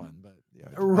obvious one, but yeah.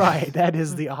 Right. That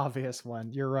is the obvious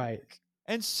one. You're right.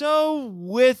 And so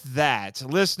with that,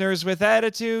 listeners with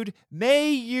attitude, may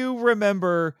you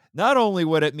remember not only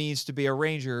what it means to be a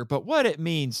ranger, but what it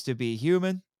means to be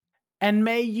human. And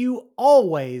may you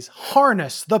always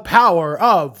harness the power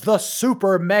of the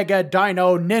Super Mega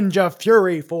Dino Ninja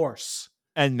Fury Force.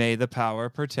 And may the power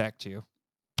protect you.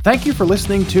 Thank you for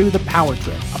listening to The Power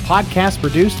Trip, a podcast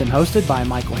produced and hosted by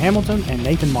Michael Hamilton and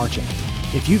Nathan Marchant.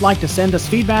 If you'd like to send us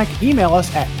feedback, email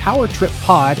us at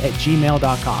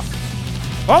powertrippod@gmail.com.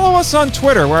 Follow us on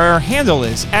Twitter, where our handle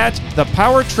is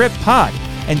 @ThePowerTripPod,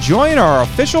 and join our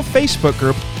official Facebook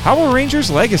group, Power Rangers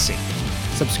Legacy.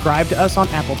 Subscribe to us on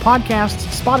Apple Podcasts,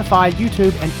 Spotify,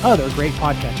 YouTube, and other great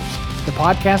podcatchers. The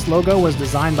podcast logo was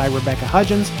designed by Rebecca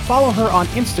Hudgens. Follow her on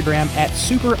Instagram at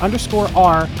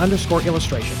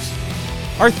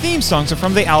super_R_illustrations. Our theme songs are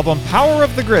from the album Power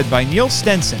of the Grid by Neil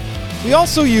Stenson. We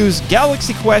also use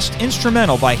Galaxy Quest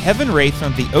Instrumental by Heaven Wraith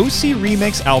from the OC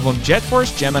Remix album Jet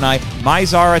Force Gemini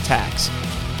Mizar Attacks.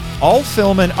 All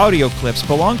film and audio clips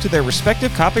belong to their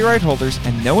respective copyright holders,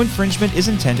 and no infringement is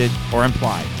intended or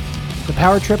implied. The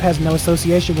Power Trip has no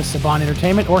association with Saban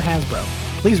Entertainment or Hasbro.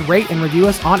 Please rate and review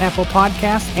us on Apple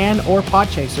Podcasts and or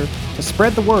Podchaser to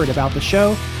spread the word about the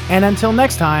show. And until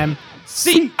next time,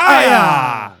 see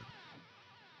ya!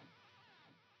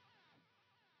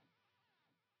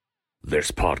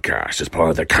 This podcast is part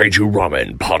of the Kaiju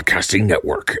Ramen Podcasting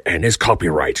Network and is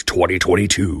copyright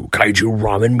 2022 Kaiju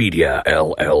Ramen Media,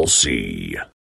 LLC.